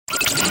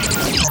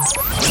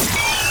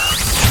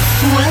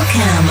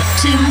Welcome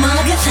to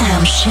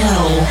Magatham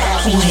Show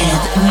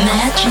with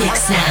Magic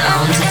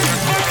Sound.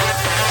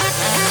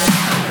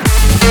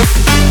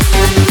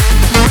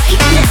 Right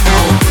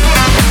now.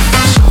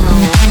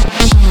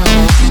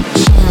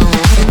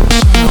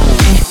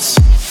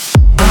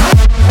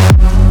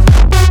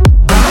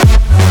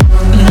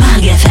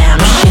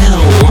 Magatham Show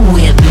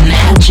with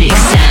Magic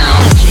Sound.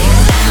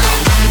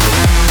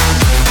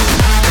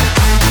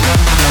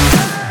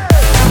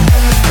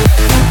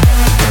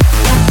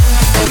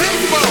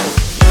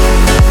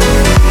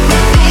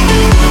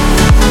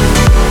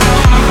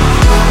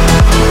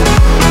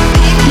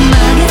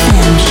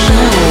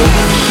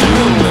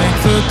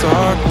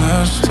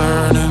 Darkness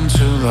turn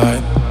into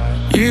light.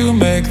 You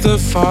make the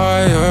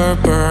fire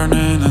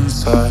burning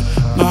inside.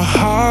 My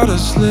heart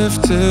is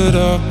lifted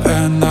up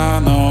and I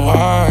know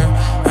why.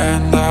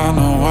 And I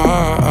know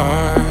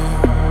why.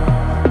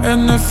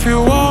 And if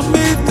you want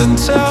me, then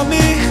tell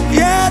me.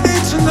 Yeah, I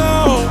need to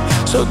know.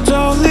 So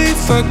don't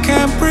leave, I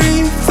can't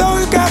breathe. Though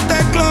you got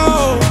that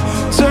glow.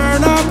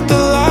 Turn up the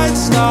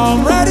lights, now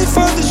I'm ready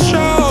for the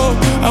show.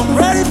 I'm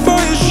ready for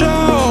your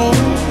show.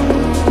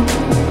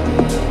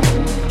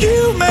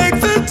 You make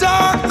the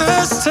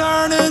darkness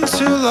turn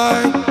into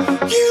light.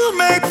 You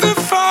make the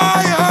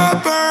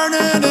fire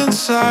burning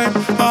inside.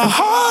 My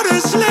heart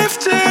is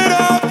lifted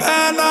up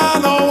and I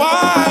know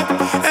why.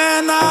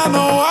 And I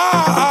know why.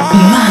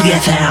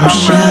 Magatham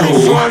Show.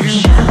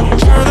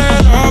 Turn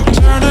it up,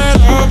 turn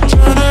it up,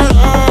 turn it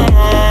up.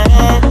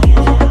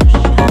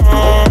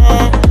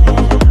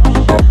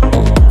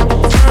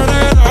 Turn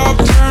it up,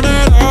 turn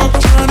it up,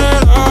 turn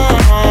it up.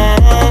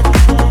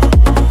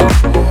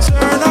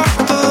 Turn up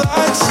the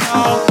lights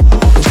now.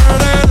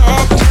 Turn it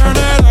up, turn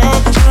it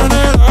up, turn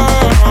it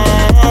up.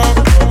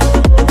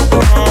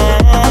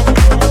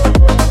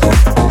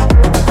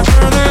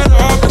 Turn it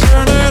up,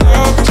 turn it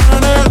up,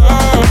 turn it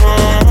up.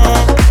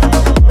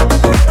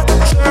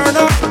 Turn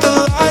up the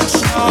lights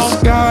now. The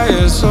sky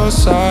is so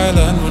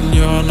silent when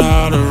you're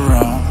not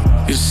around.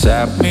 You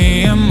set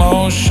me in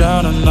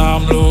motion and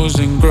I'm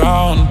losing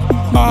ground.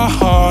 My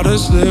heart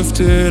is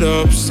lifted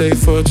up, stay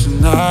for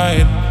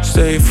tonight,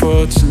 stay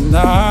for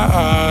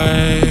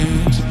tonight.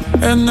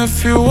 And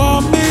if you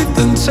want me,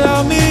 then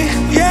tell me.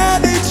 Yeah, I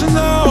need to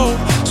know.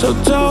 So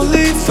don't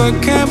leave, I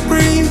can't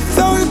breathe.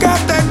 Though you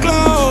got that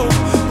glow.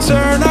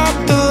 Turn up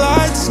the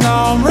lights,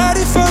 now I'm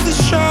ready for the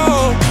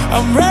show.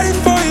 I'm ready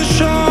for your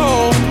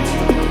show.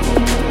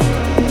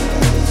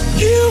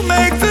 You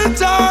make the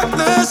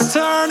darkness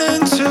turn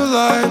into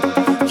light.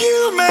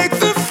 You make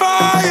the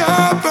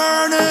fire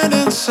burning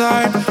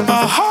inside.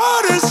 My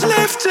heart is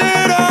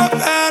lifted up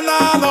and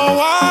I know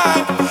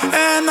why.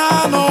 And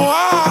I know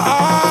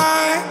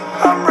why.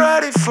 I'm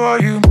ready for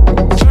you.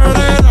 Turn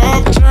it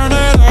up, turn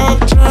it up,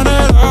 turn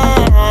it up.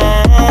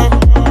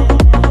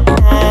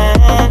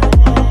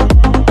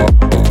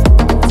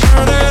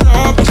 Turn it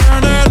up,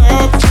 turn it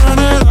up, turn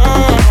it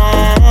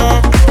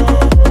up.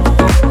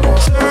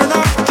 Turn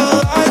up the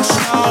lights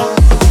now.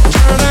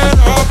 Turn it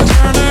up,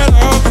 turn it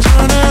up,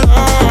 turn it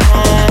up.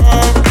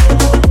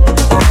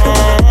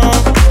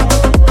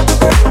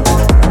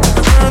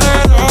 Turn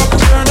it up,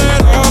 turn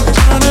it up,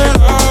 turn it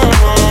up.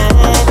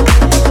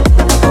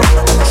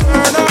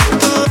 Turn up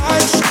the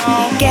lights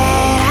now.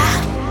 Get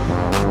up,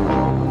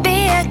 be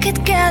a good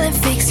girl and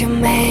fix your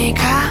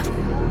makeup.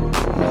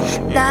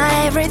 Not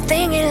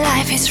everything in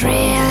life is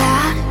real.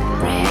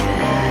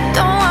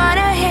 Don't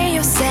wanna hear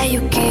you say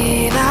you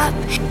give up,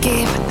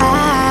 give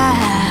up.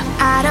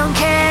 I don't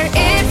care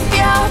if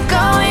you're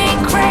going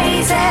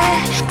crazy.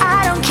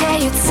 I don't care,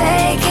 you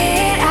take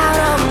it out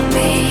on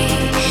me.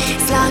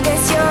 As long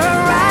as you're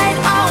alright,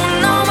 oh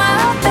no,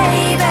 my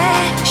baby.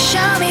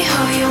 Show me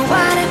who you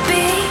wanna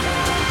be.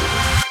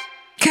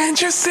 Can't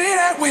you see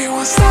that we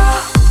won't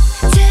stop?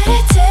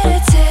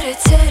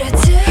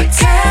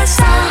 Can't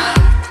stop.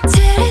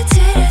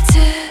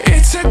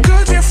 It's a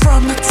good year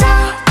from the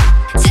top.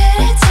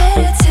 Can't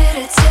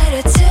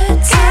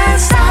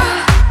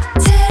stop.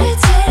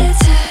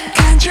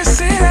 Can't you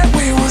see that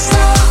we won't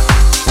stop?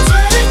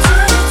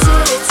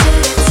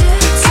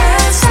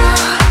 Can't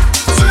stop.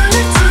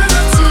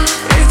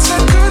 It's a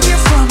good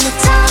year from the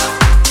top.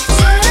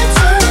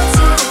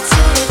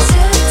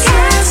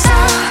 Can't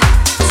stop.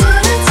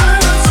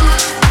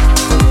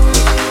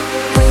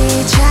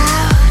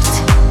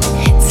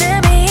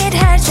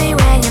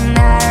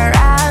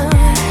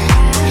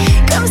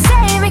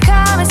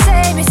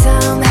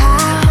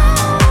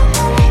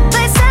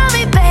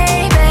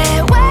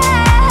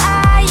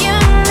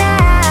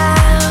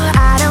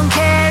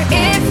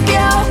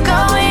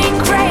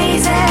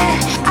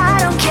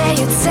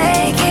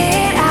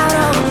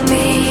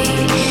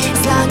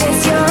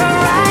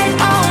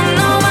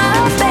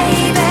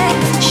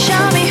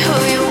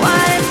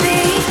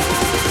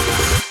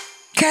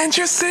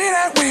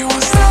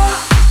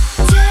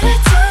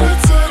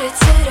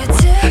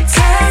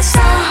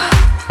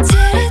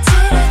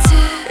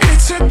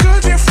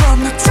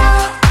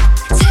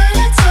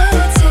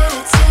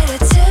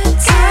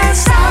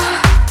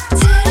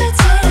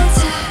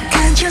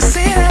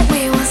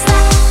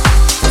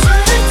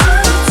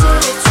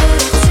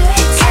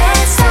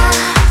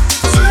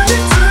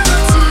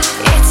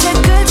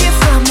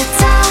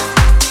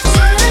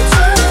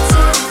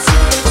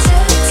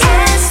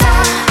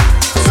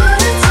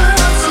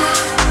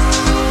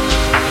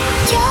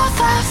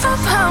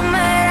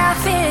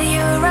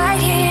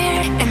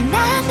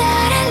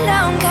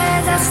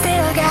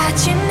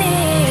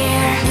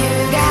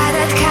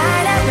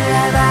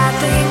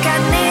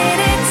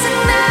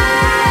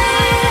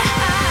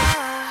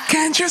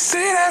 see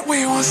that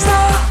we won't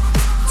stop?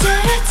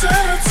 Can't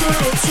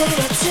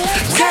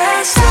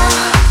stop.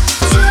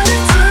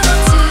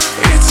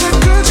 It's a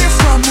good year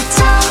from the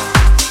top.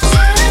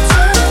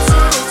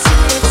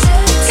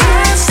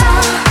 Can't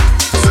stop.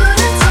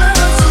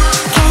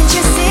 Can't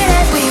you see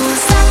that we won't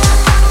stop?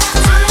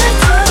 Can't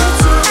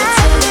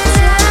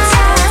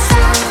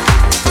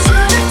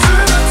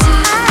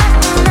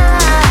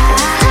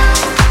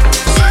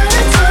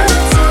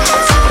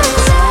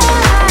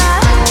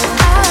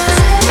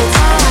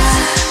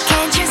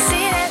you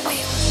see that we?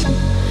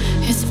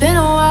 It's been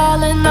a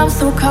while and I'm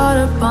so caught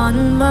up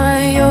on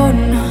my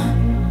own.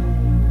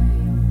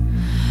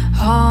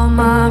 All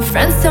my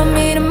friends tell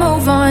me to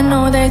move on.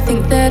 No, they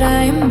think that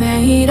I am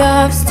made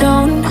of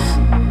stone.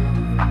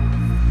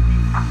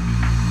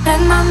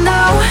 And I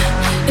know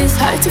it's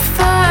hard to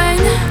find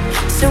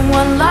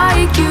someone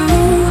like you,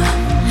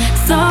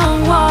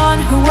 someone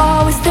who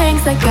always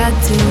thinks I got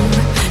to,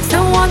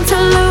 someone to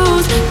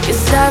lose,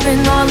 'cause I've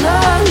been all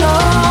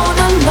alone,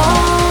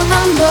 alone,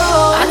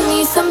 alone. I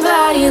need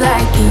somebody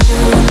like you,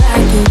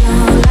 like you,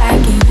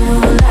 like you,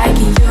 like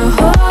you.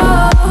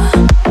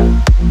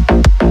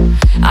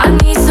 I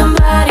need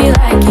somebody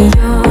like you,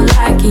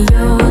 like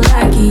you,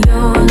 like you,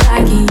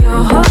 like you.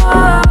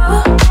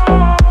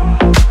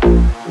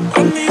 I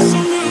need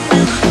somebody.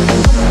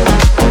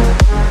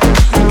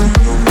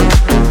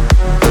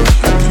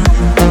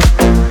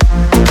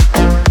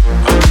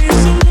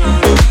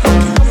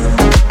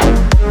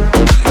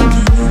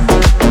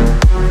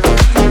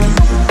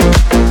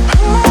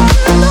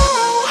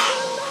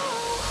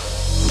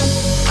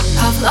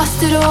 I've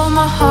lost it all,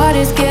 my heart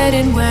is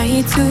getting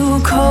way too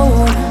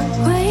cold,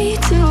 way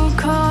too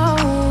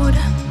cold.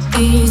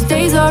 These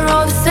days are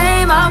all the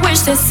same, I wish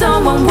that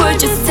someone would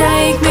just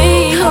take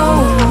me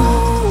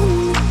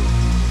home.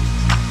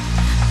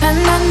 And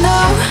I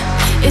know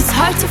it's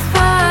hard to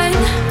find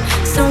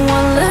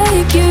someone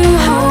like you,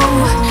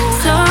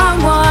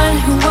 someone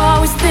who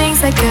always thinks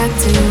I got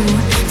to,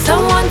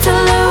 someone to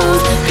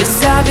lose,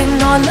 'cause I've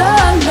been all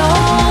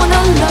alone,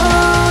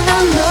 alone,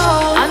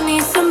 alone. I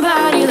need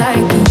somebody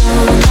like you,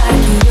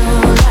 like you,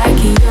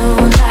 like you,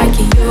 like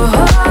you.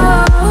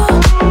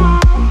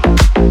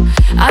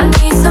 I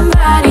need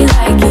somebody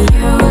like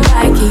you,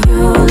 like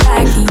you,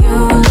 like you,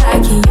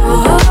 like you.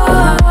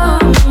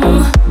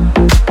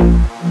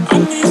 I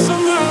need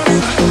somebody.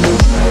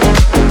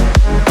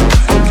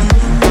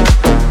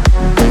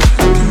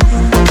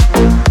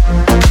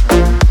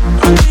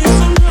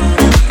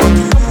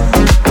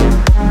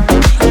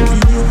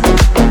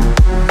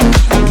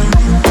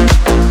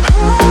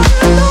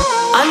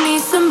 I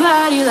need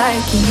somebody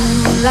like you,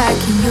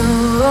 like you.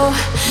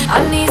 I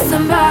need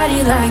somebody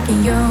like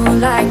you,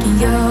 like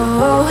you.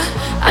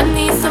 I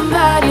need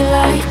somebody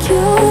like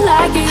you,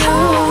 like you.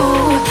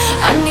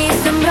 I need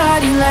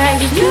somebody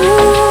like you.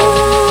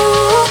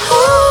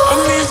 I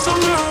need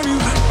somebody.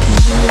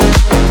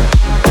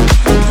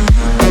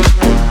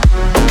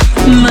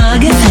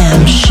 Mug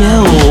FM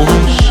Show.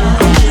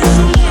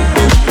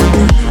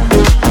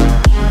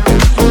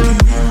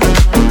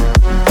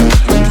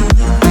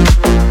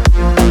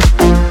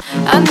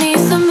 I need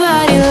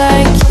somebody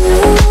like you.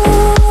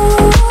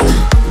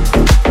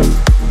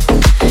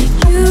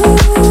 You.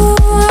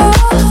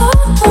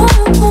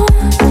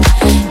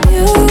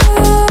 You.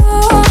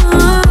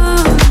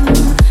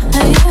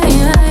 Ay, ay,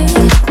 ay.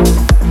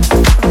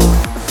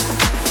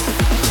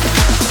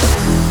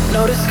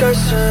 No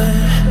discussion,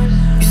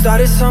 you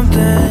started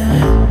something.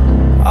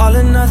 All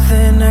or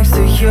nothing next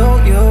to you.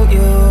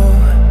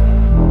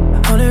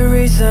 100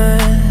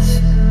 reasons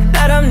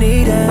that I'm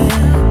needing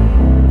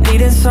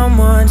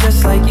someone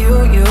just like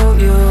you.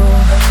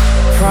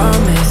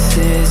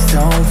 Promises,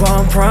 don't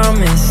want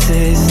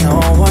promises. No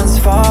one's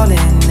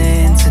falling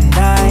in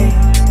tonight.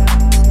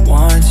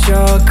 Want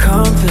your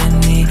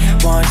company,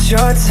 want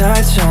your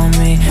touch on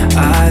me.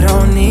 I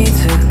don't need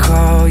to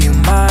call you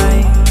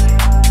mine.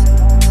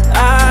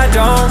 I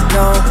don't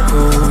know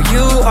who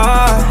you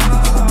are.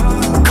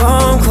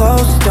 Come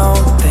close,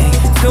 don't think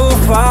too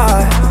far.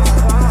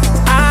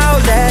 I'll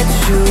let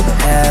you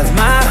have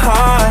my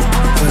heart,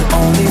 but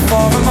only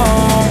for a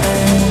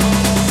moment,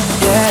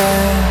 yeah.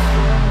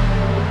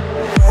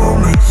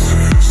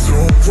 Promises,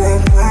 don't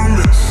want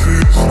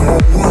promises. No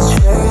one's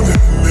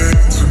falling in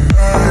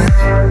tonight.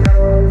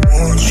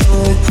 Want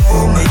your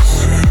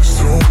promises,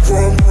 don't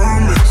want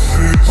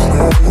promises.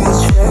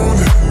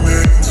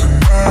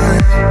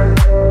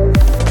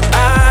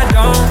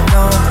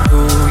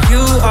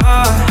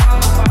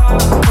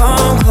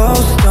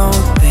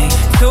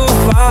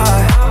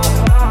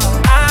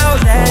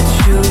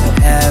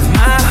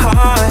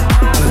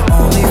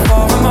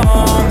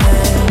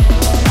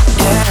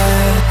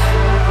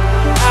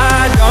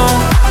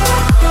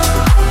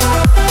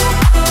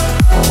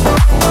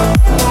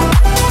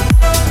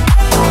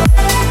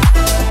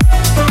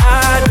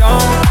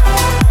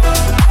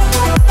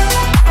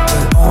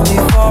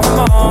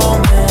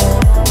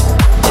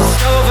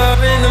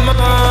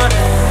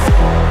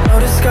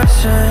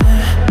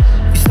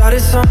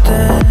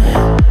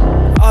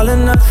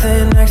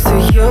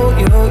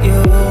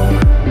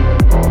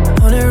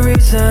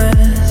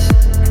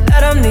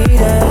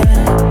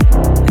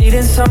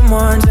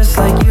 someone just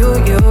like you.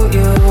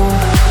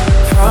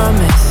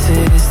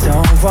 Promises,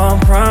 don't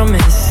want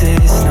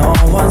promises. No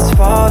one's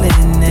falling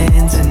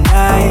in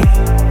tonight.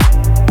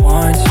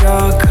 Want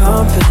your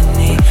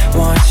company,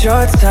 want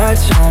your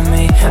touch on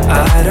me.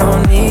 I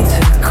don't need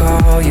to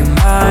call you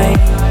mine.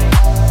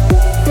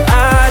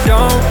 I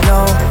don't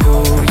know who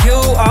you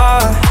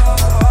are.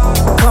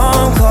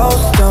 Come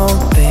close,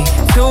 don't think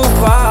too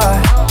far.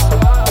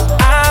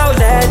 I'll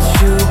let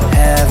you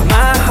have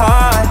my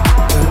heart,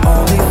 but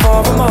only for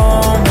a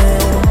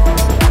moment.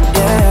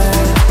 Yeah,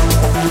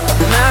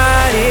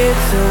 not here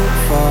to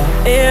fall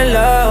in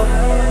love,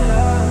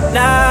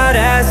 not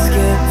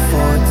asking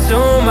for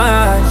too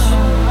much.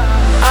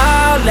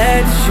 I'll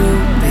let you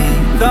be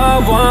the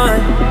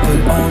one, but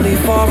only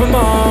for a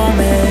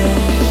moment.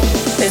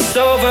 It's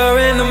over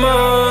in the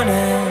morning.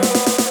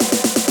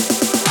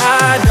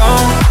 I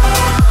don't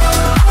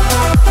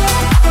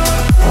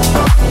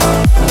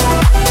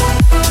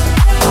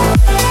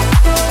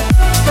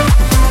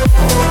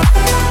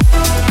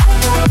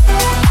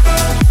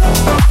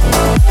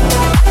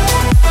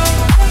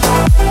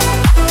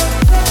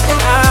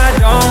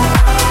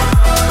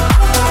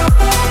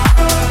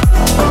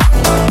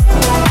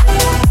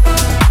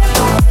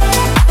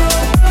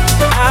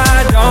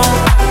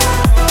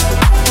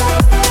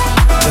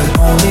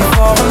only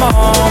for a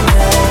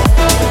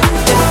moment.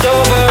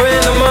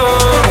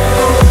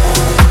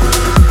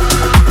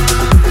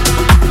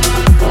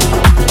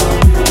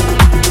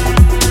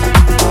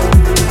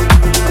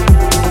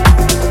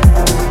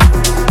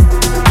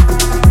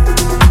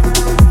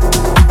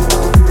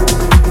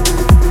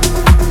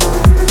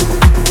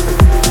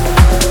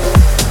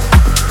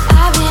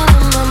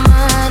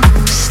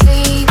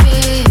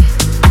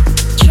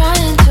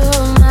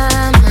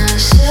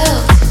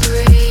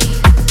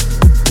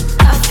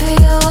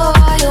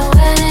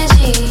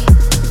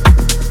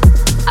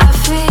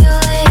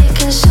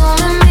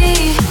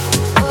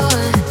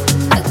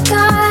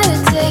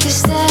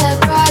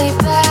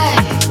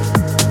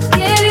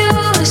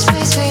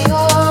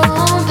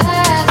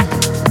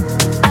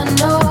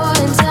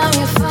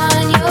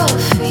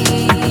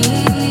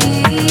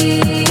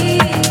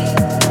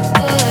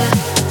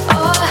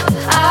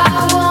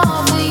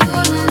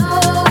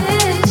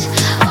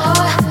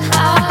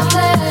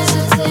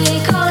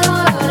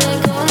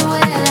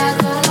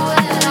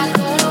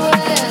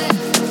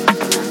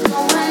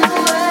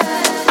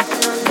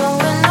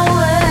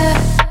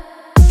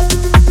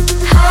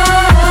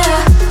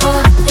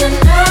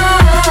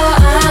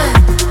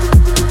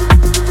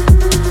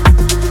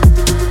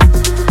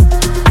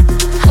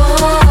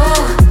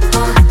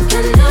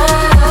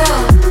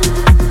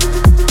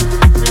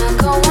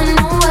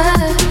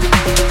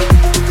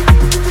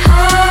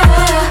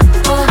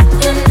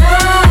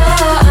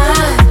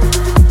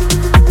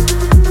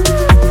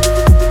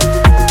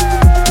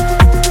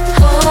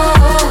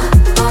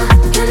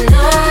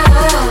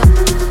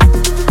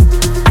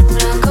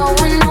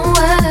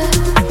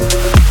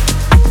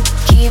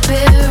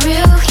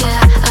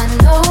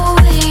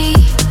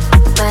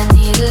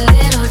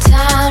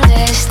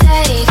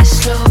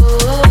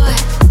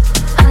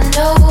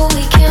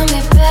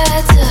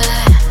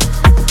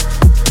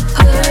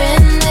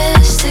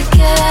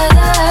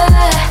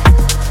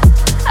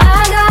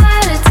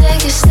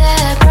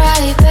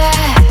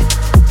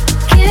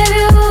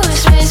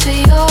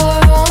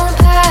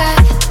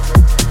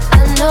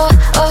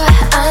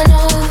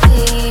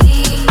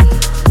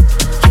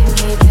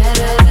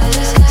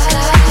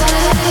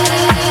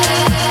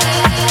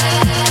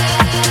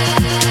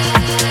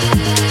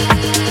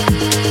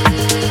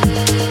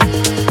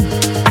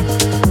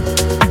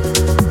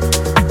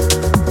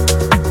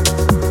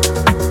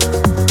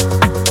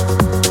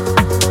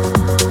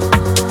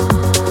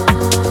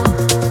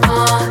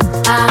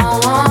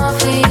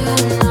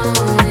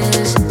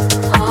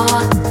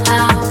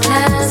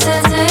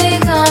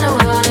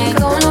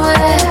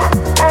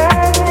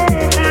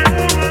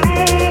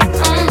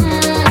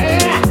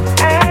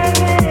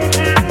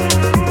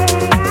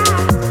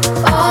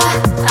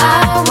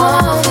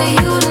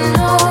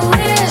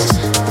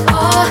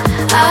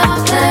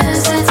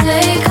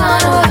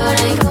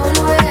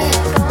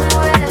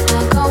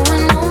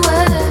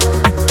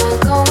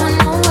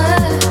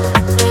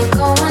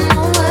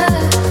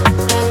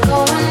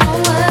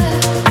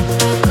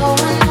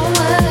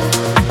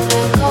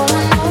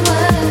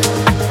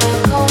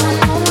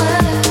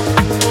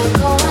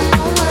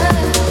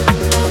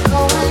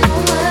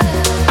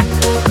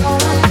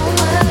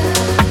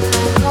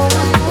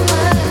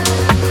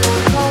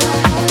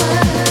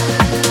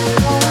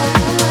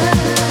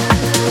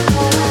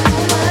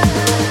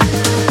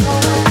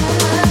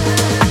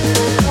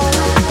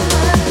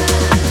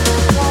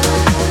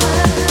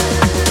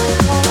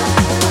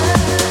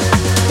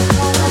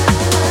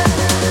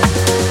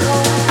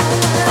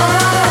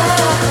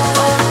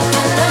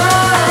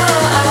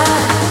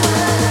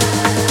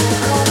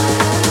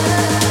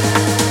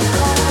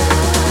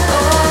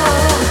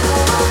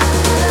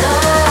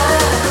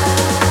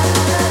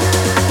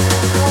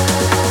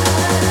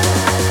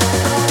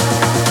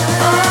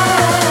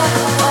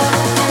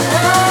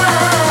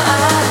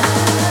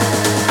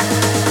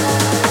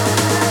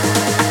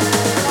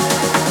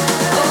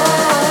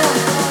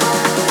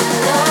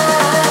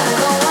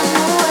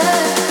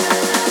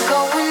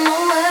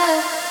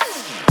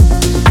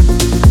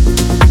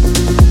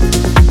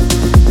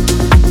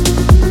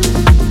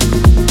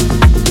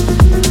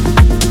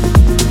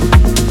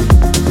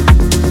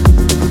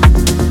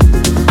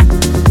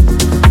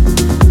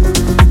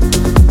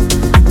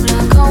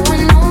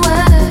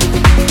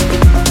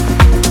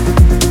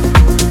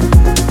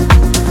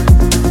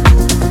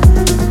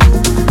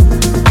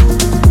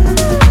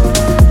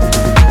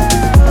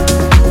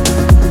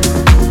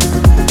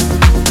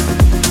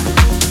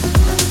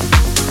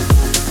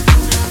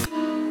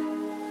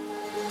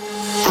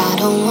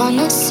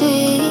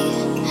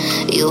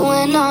 You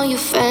and all your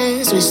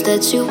friends wish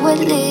that you would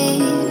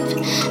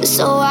leave.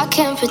 So I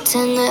can't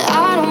pretend that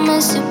I don't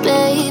miss you,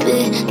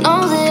 baby.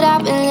 Know that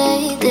I've been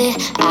lately,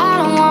 I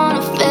don't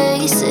wanna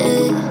face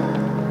it.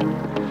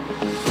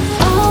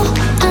 Oh,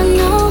 I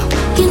know,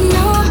 you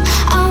know,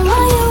 I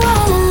want you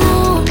all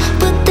alone.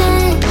 But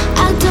then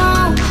I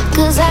don't,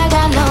 cause I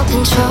got no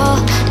control,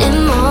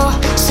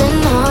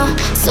 emotional.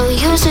 So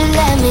you should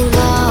let me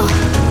go,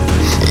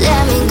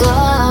 let me go.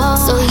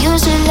 So you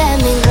should let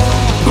me go.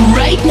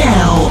 Right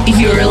now,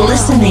 you're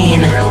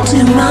listening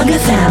to Mug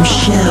FM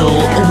Show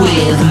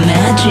with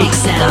Magic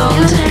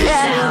Sound.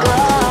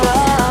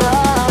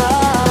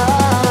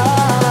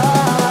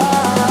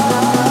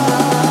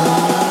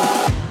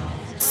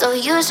 So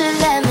you should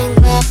let me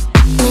go,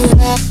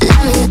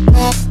 let me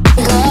go,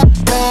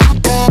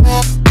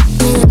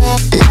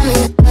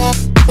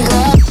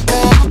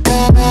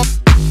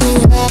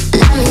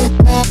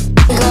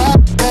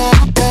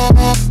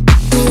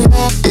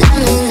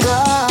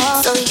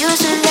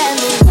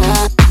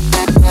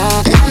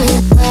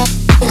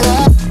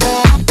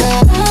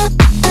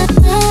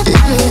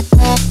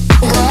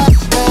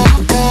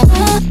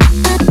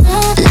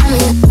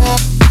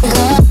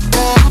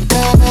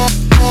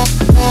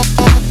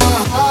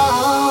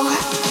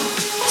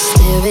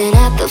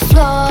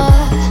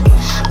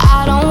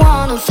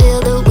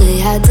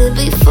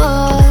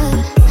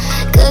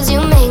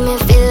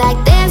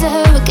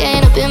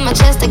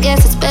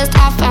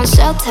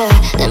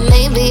 then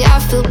maybe I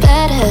feel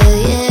better,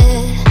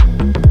 yeah.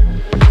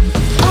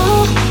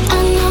 Oh, I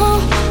know,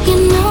 you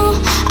know,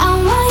 I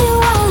want you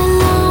all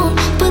alone.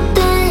 But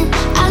then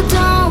I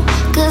don't,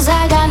 cause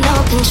I got no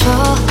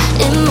control,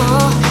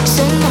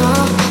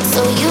 emotional.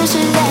 So you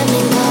should let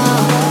me go.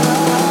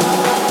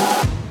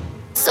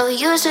 So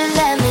you should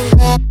let me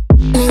go,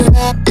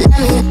 let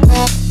me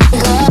go,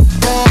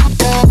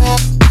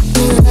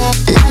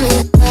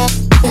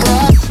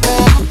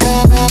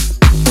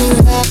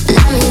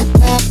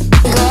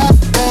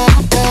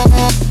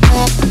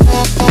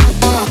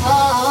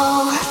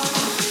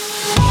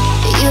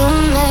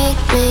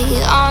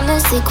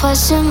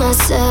 question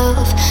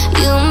myself.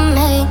 You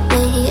make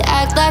me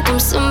act like I'm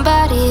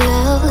somebody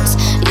else.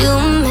 You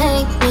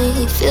make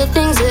me feel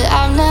things that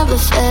I've never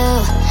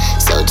felt.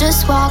 So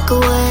just walk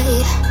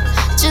away,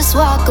 just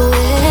walk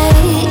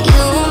away.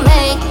 You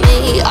make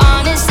me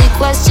honestly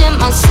question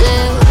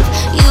myself.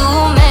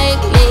 You make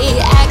me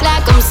act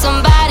like I'm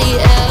somebody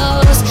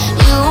else.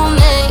 You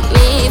make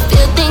me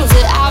feel things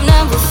that I've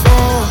never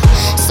felt.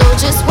 So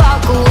just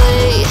walk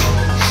away,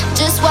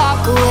 just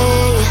walk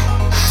away.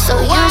 So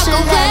you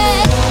should let me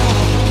go.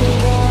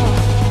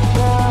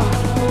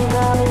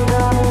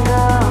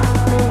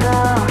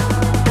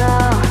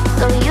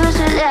 So you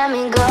should let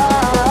me go.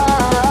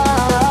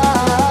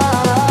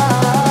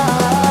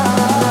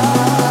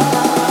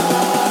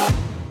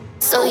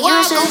 So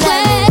you should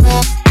let me go. Let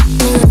me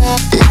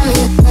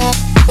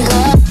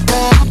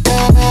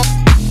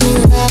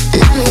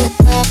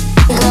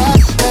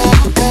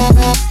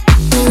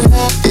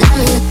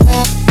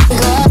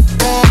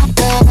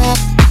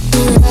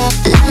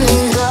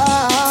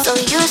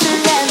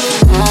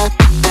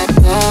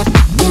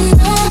go. Let me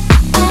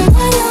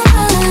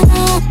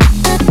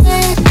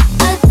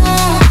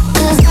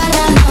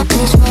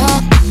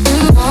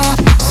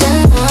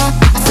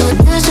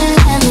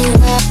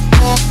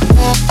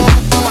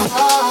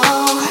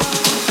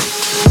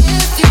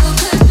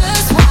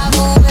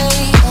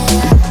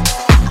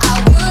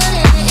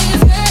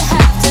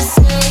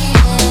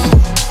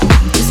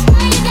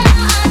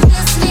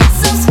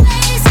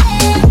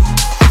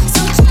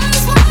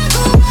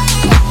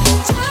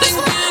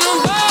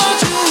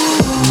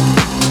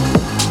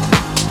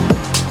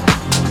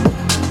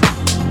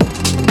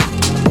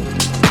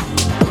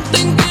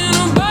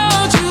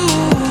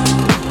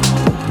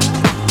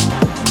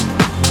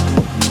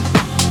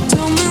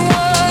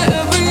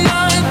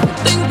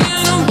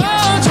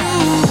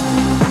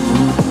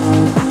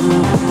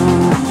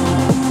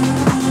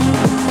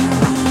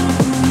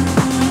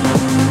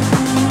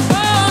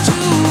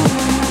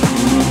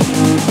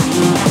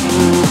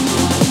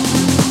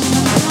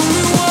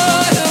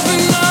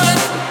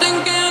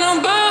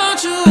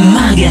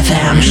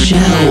FM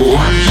Show.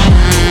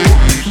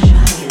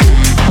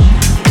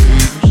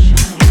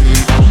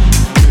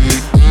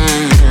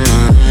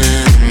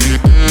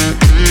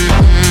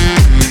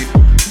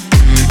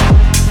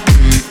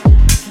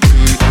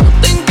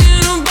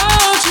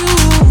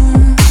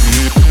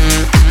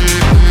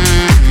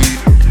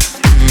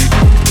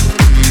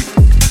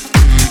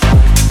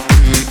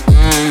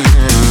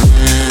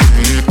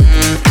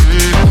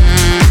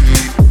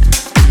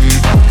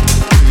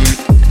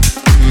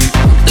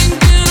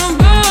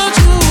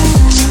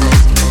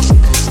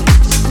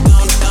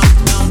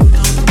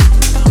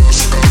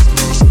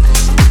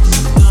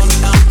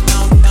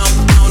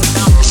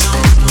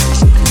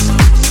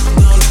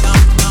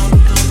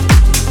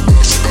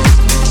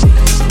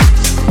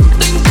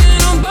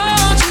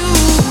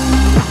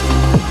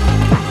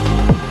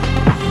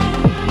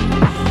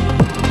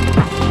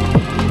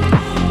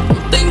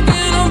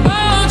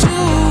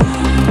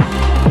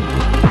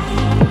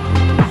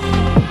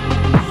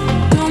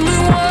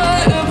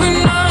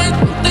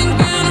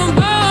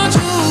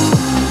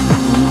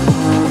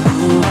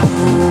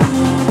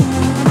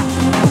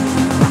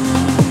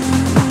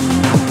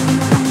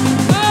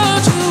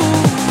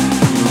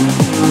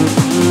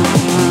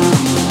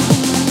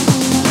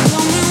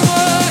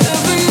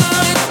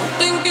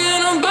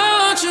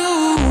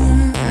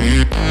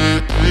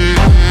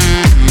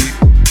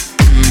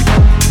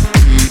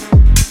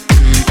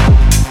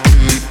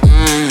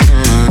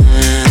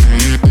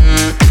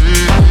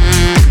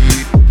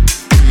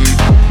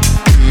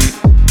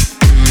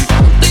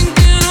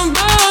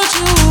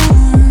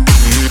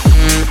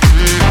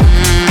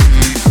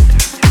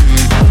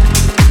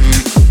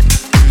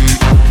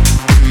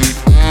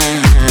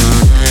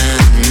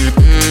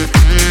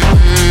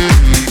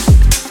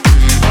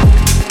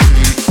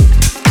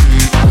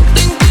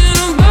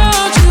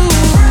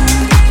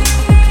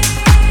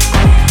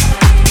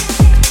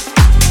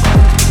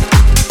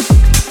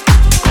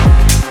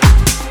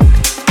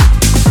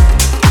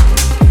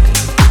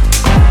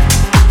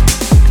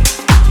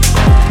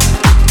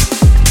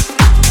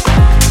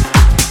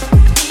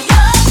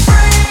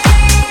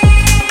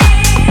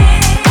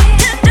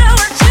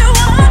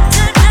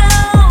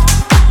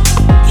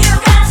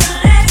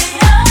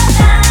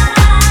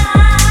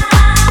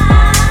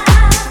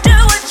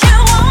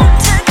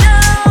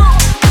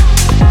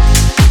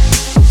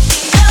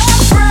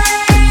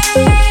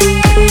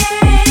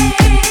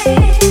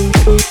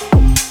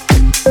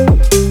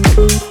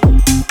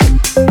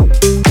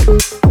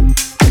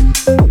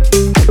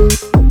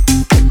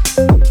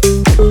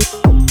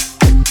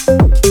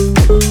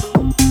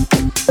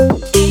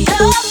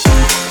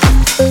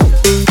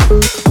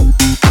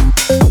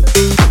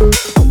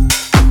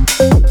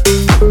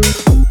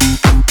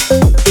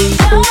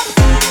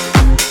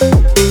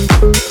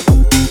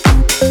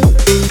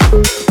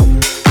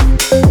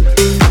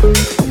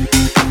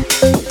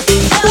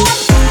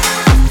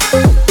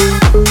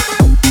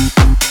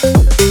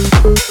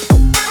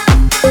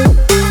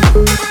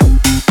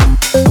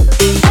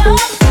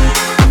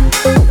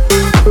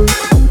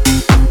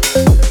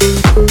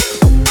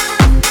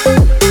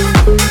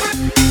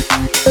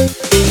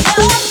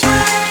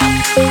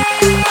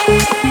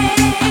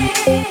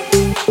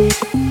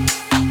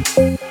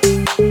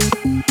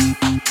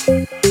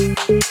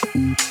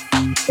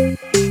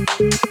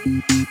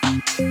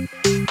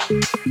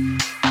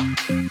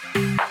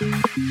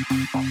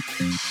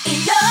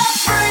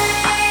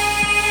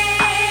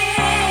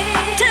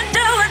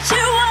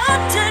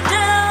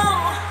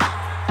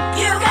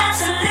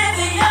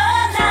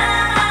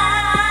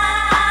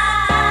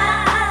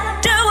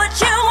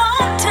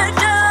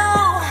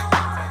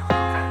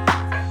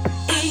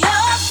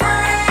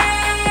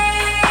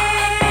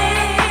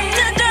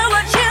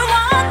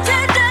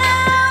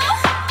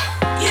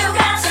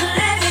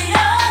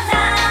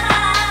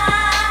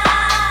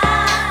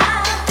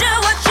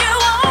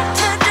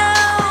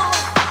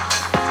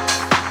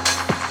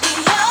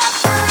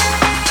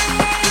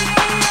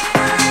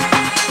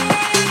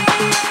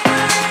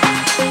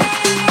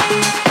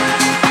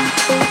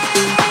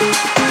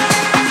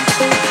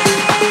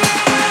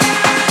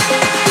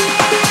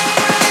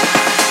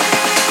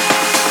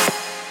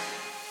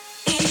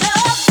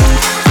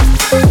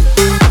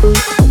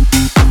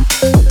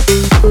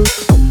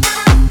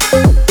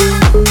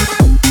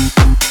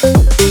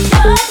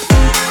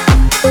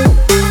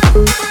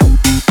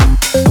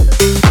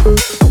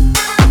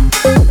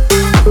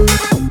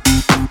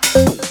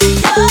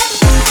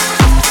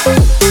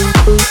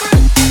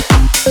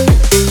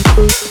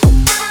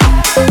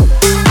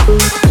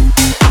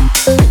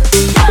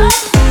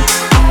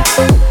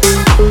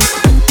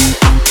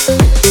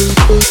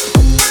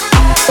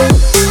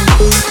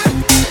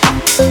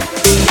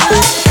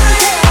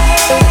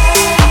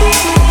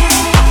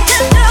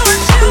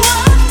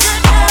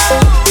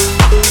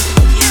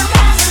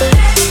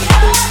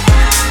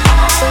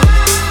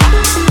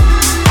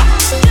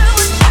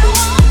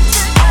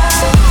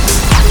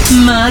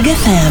 Mug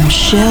FM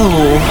Show.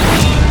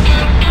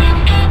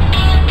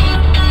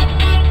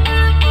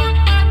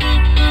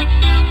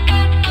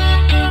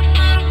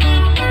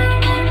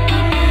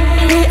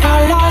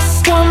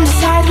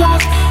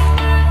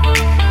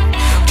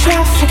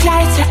 Traffic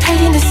lights are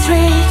painting the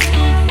street.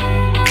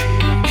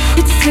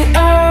 It's too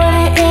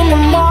early in the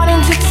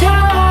morning to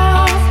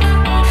talk.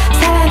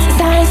 Silence is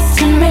nice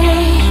to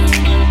meet.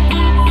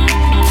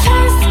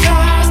 Fast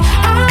cars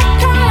are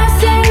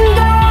passing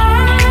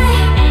by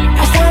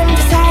as time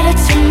decided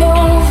to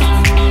move.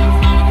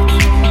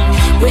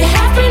 We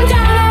have been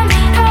down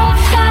and up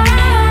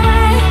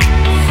high.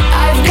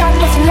 I've got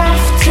nothing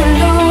left to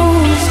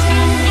lose.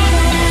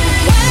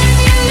 When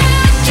you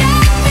look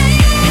at me,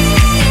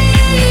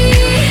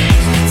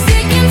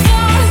 seeking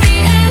for the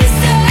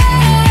answer,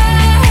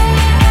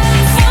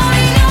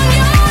 falling on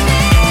your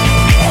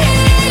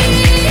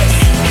knees,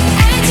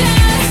 and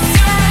just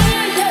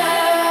surrender.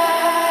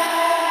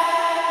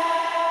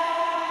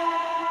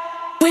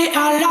 We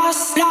are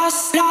lost,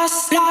 lost,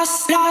 lost,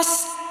 lost,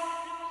 lost.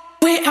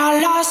 We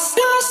are lost,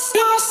 lost,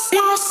 lost,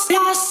 lost,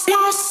 lost,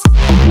 lost.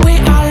 We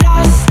are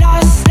lost,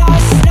 lost,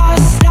 lost,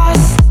 lost,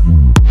 lost.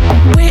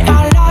 We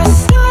are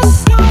lost,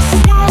 lost,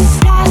 lost,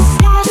 lost,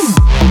 lost, lost.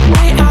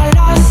 We are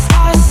lost,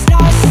 lost,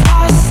 lost,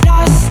 lost,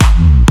 lost.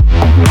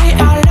 We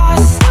are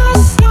lost,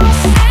 lost,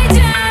 lost. I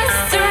just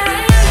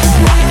surrender.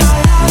 We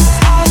are lost,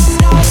 lost,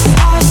 lost,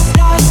 lost,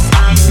 lost.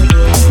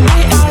 We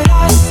are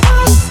lost,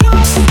 lost,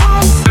 lost,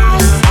 lost,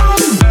 lost,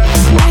 lost.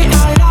 We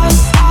are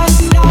lost, lost,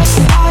 lost,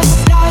 lost,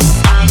 lost.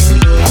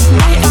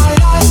 We are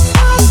lost,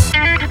 lost.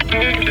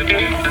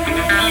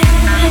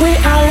 We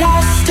are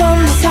lost on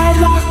the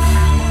sidewalk.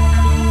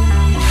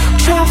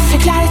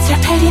 Traffic lights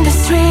are painting the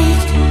street.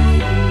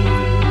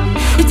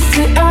 It's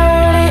too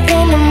early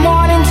in the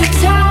morning to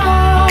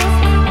talk.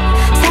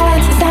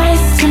 Silence is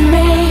nice to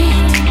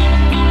meet.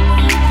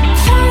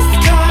 Fast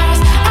cars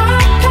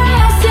are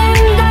passing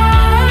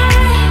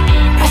by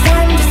as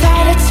time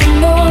decided to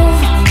move.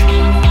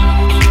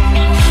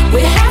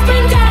 We have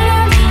been down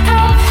and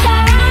up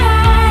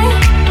high.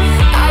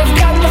 I've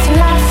got nothing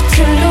left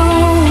to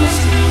lose.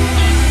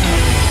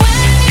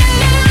 When you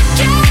look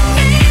at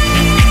me,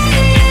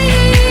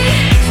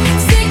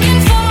 seeking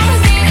for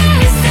the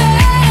answer,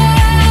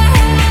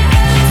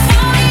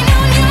 falling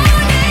on your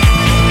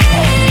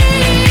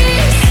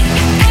knees,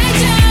 and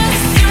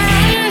just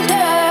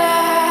surrender.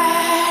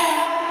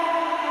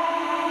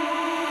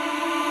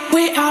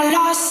 We are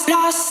lost,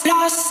 lost,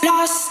 lost,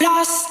 lost,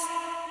 lost.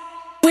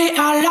 We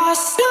are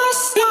lost,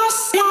 lost,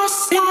 lost,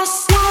 lost,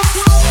 lost, lost.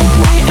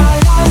 We are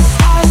lost,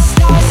 lost,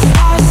 lost,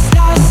 lost,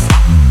 lost.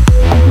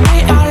 We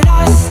are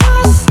lost,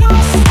 lost,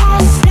 lost,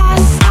 lost,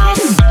 lost,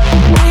 lost.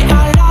 We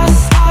are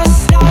lost,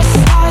 lost, lost,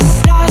 lost,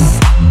 lost.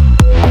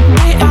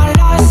 We are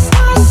lost,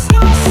 lost,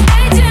 lost. I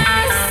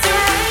just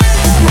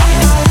surrender. We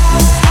are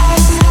lost,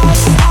 lost,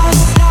 lost,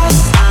 lost,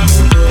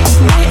 lost.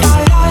 We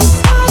are lost,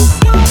 lost,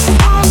 lost,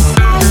 lost,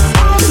 lost,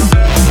 lost.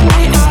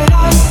 We are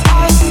lost,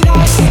 lost,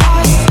 lost,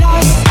 lost,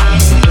 lost.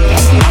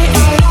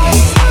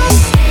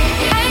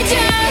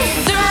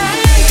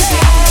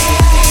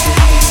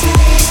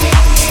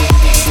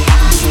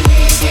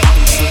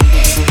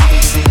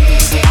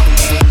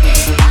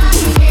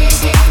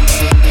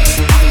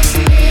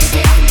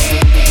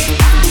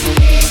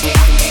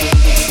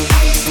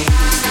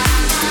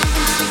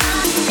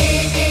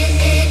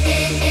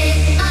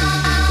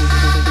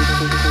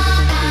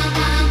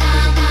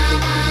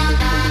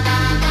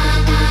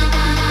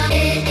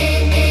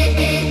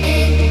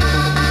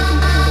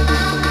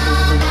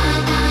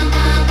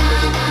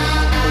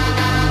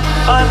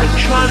 I've been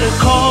trying to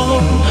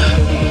call.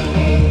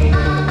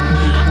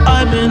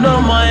 I've been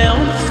on my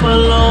own for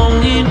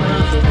long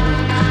enough.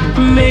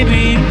 Maybe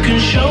you can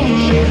show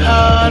me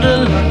how to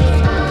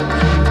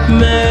love.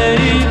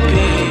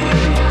 Maybe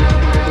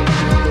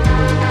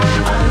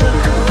I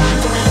look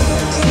around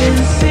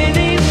since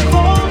city's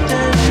cold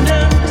and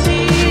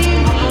empty.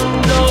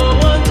 No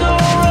one's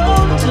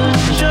around to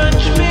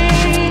judge me.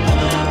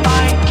 I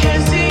can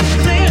see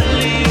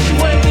clearly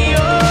when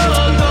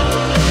you're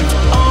gone.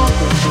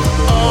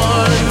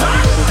 On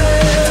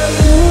myself,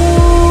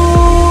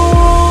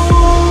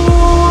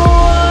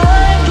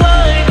 I'm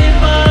blinded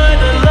by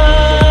the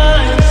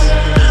lights.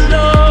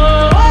 No,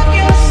 I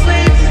can't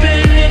sleep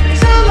in it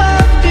till I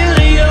feel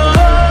your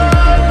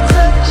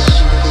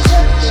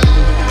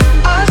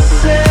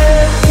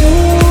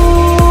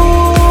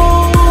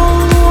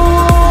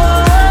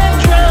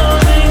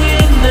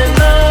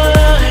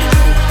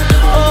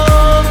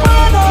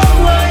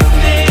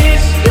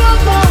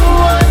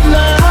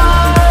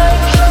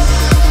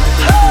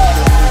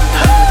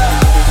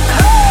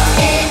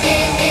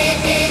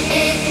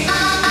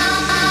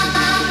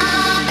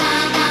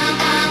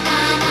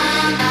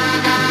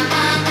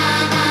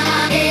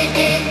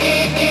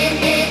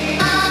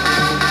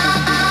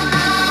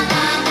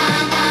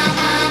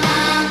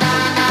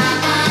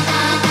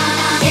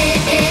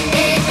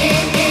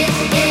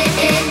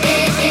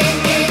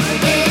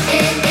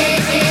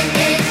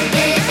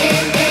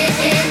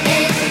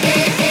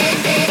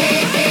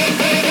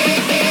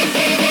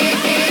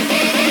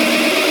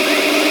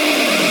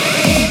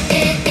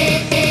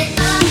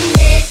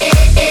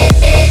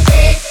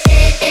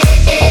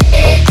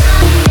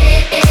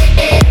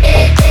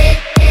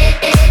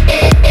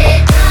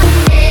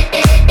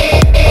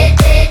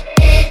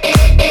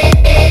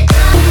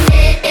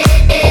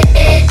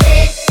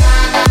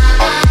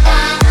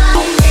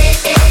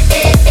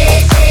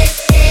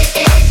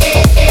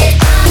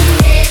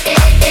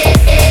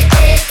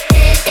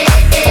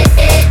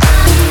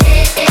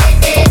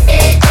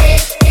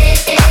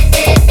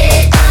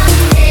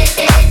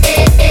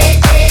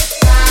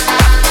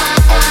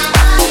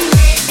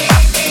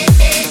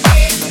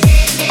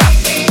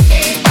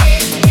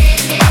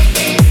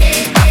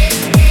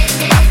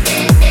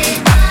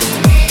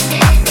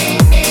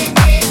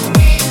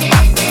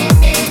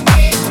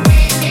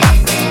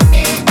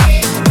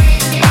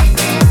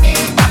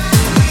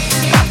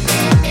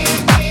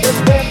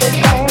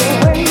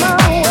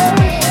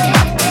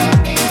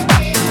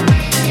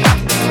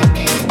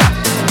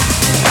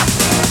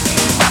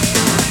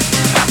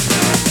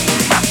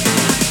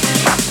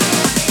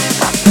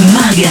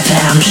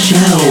MagFM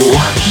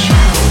Show.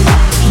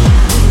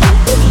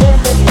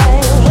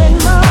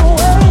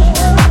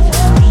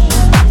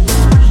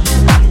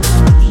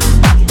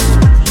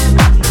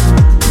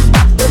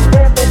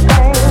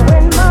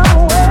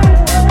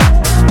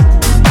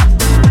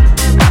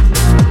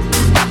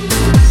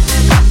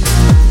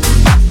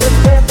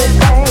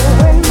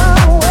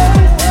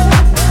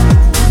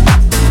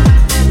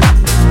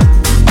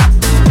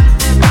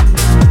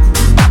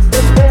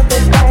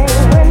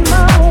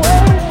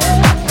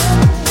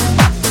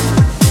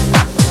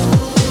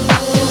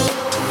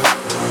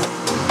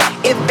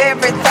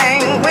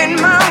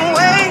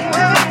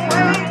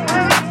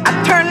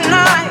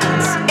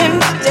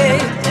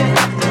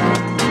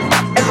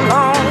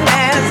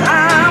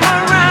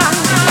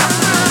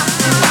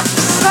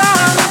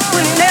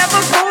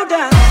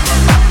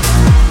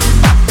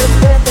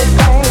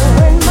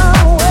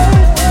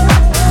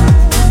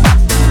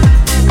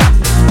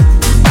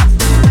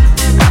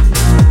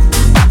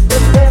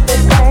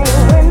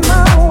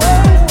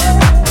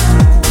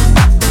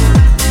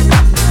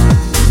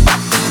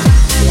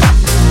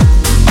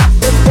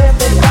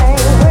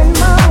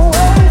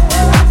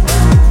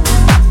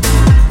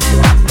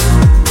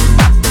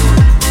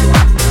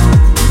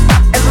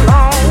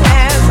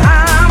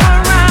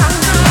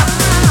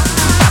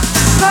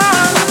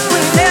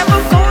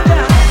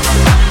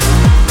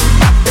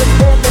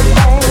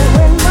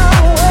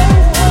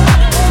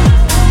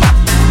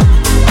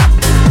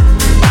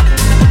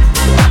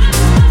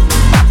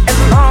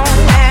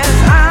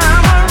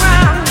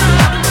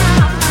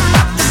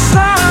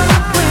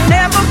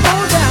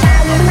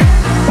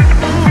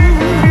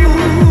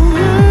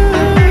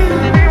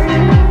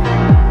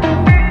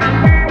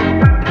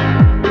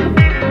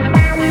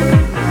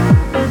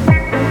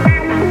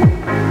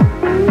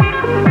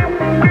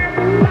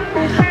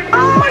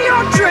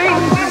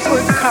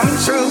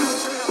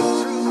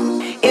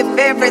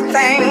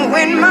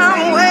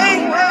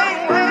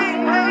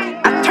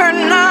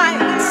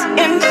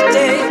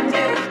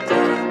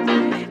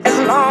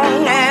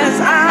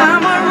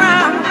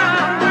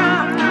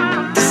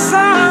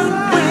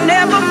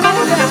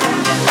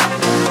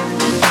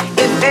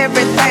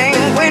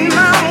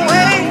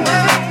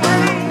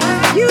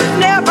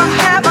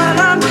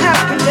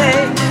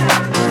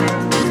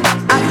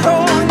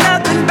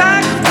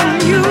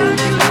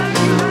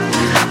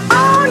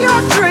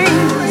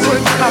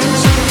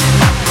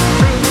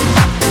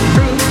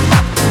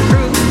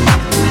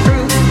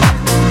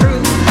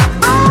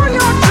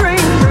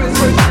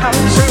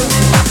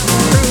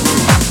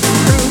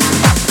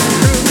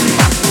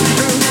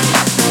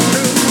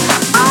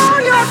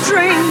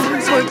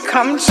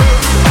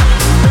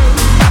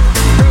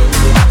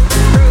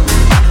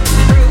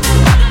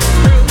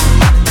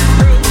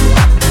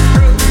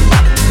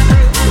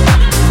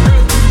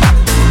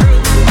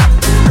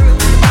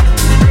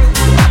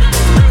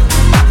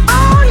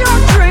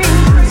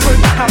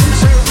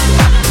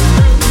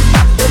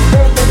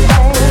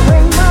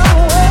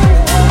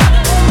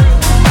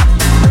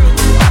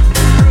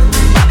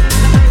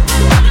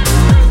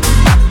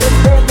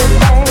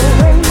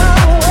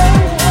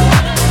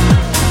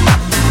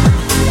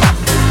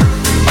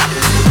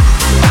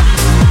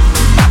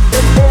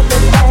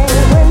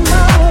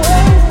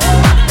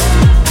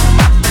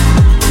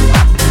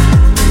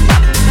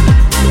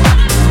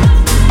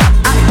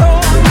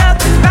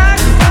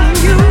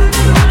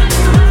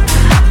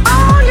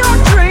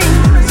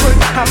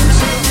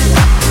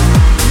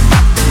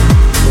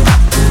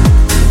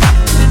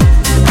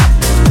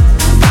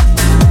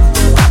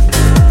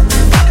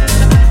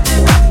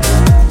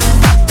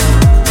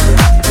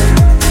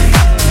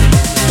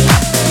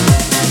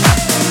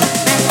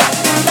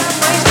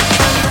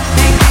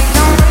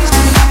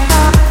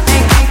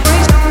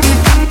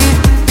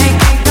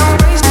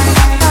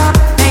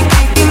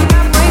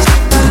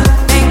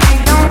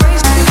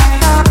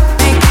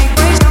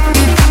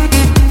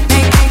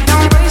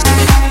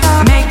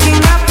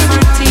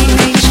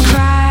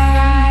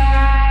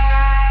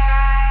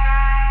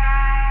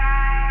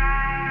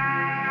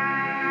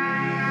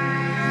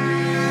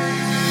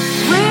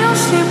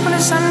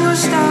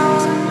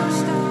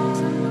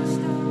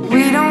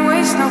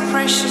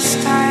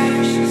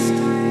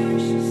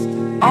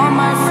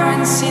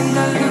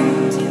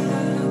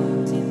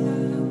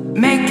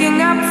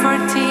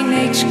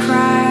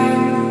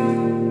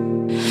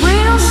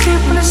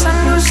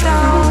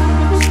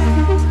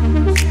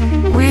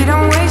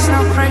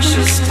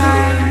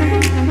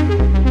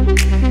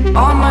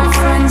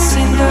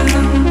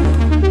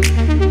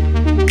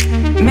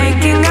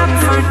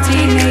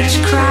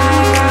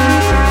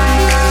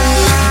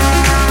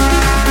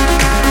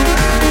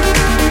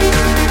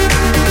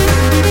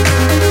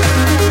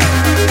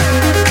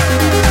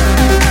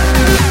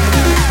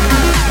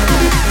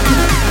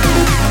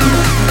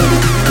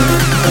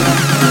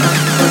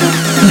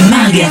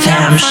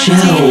 MagFM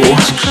Show.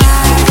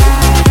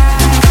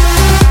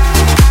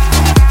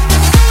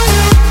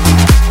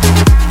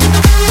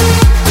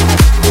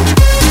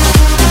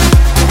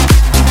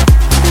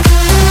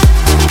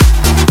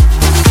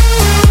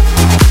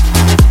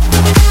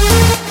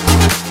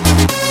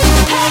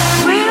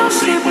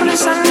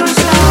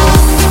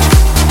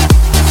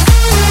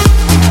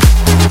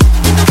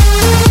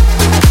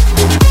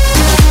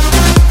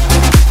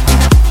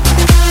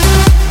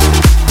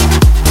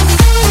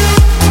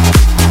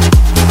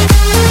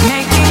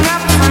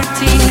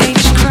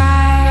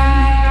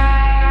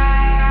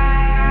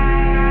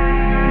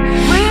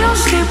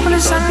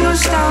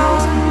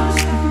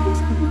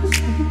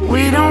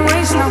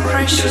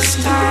 precious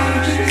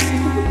time.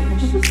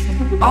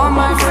 All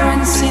my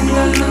friends in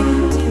the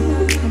loop,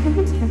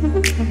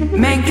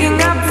 making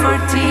up for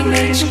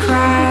teenage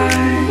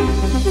crime.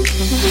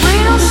 We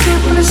don't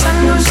sleep when the sun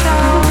goes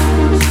down.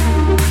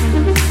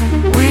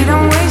 We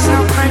don't waste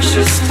our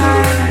precious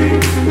time.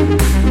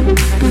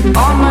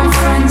 All my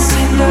friends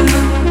in the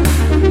loop,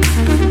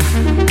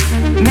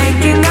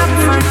 making up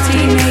for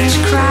teenage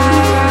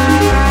crime.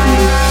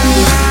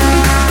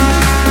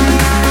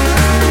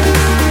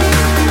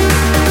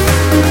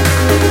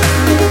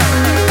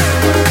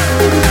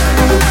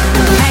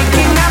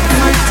 Making up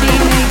for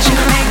teenage,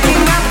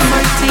 making up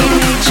for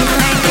teenage,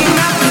 making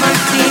up for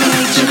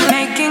teenage,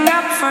 making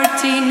up for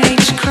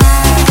teenage crime.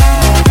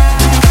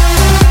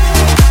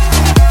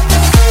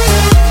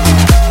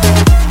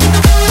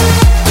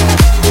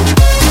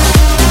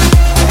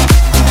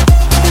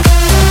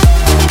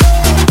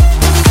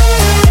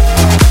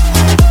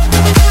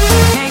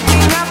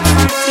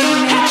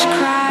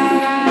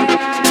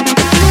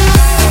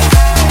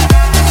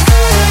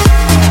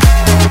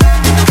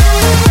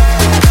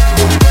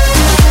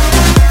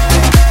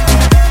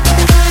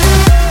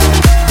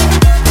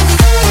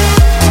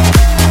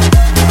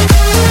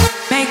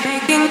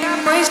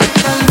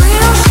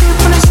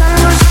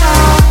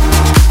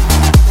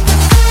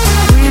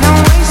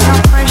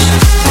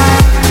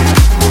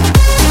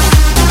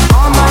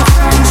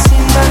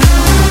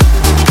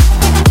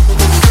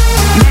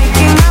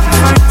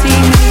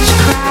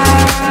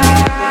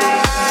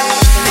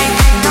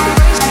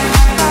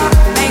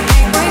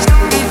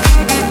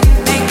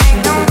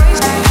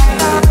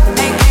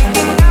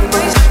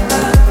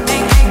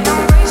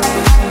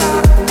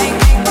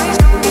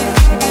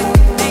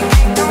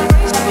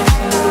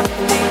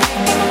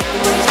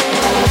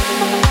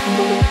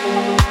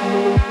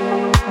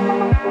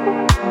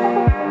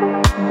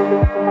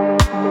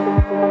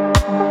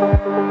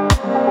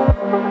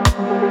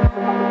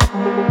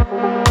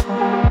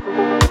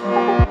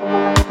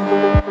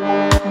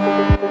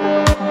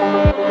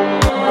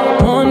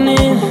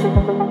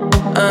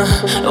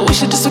 We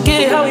should just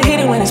forget how we hit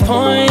it when it's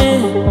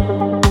pouring.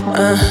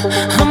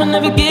 I'ma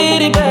never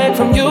get it back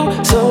from you,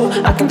 so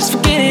I can just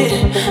forget it.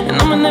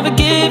 And I'ma never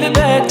give it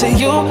back to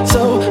you,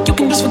 so you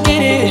can just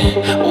forget it.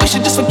 We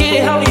should just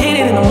forget how we hit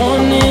it in the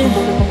morning.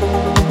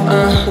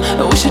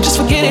 We should just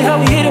forget it how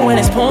we hit it when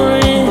it's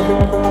pouring.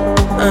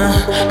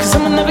 Cause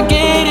I'ma never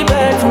get it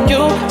back from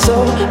you,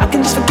 so I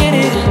can just forget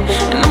it.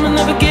 And I'ma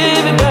never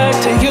give it back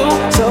to you,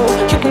 so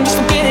you can just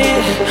forget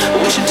it.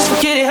 We should just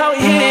forget it how we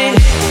hit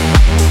it.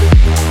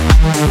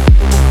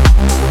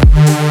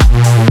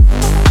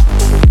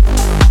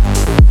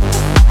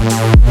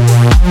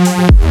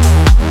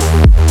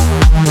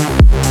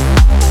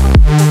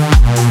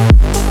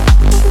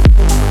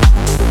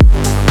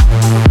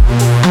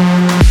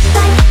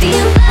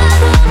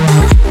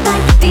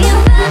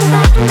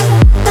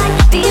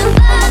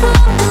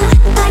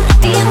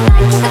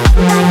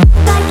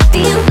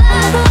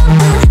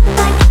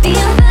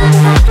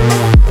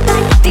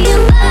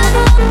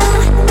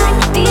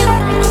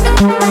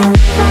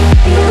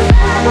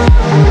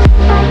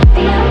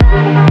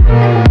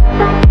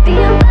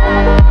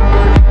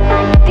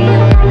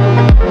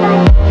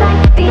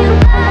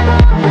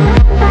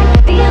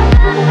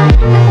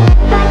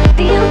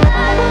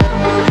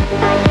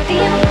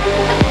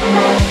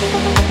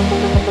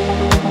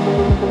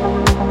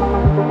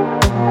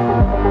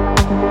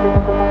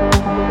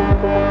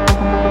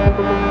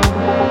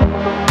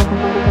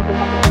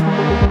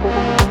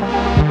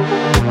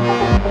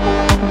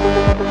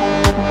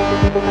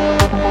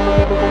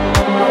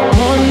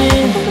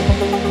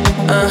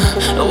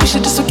 We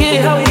should just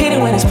forget how we hit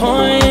it when it's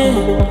pouring.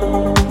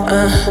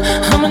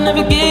 I'ma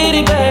never get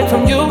it back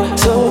from you,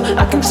 so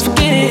I can just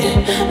forget it.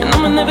 And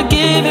I'ma never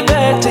give it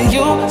back to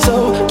you,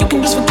 so you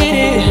can just forget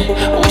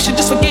it. We should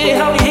just forget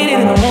how we hit it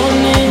in the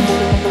morning.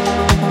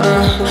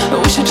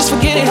 We should just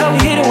forget it how we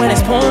hit it when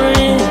it's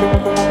pouring.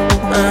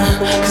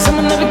 Cause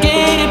I'ma never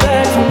get it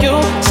back from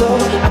you, so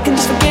I can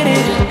just forget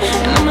it.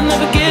 And I'ma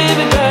never give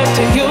it back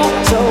to you,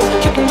 so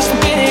you can just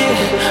forget it.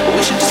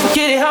 We should just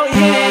forget it how we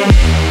hit it.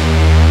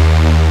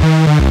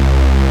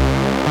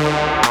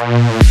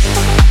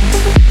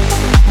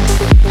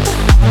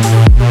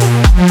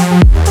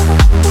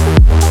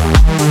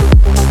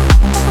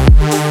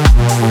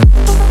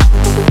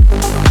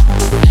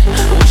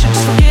 We should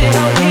just forget it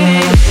how we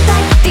hit it.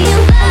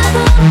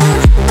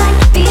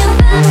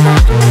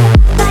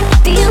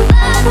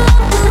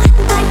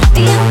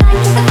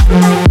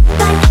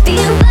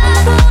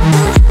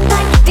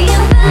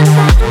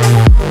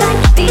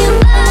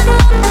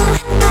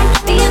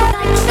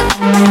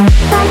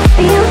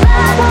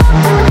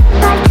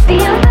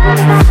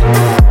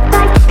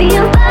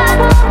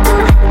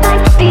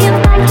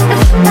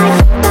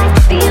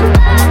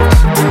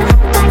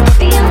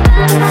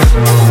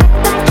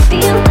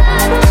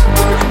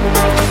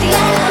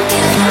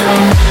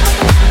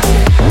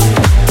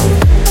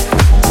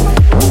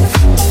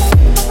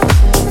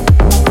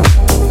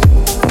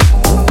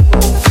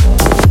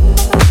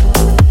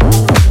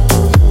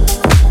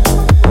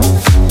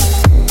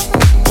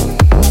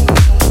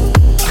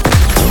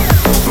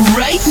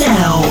 Right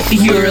now,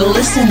 you're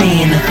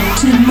listening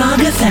to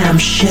Magafam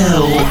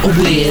Show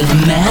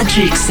with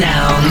Magic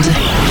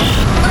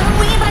Sound.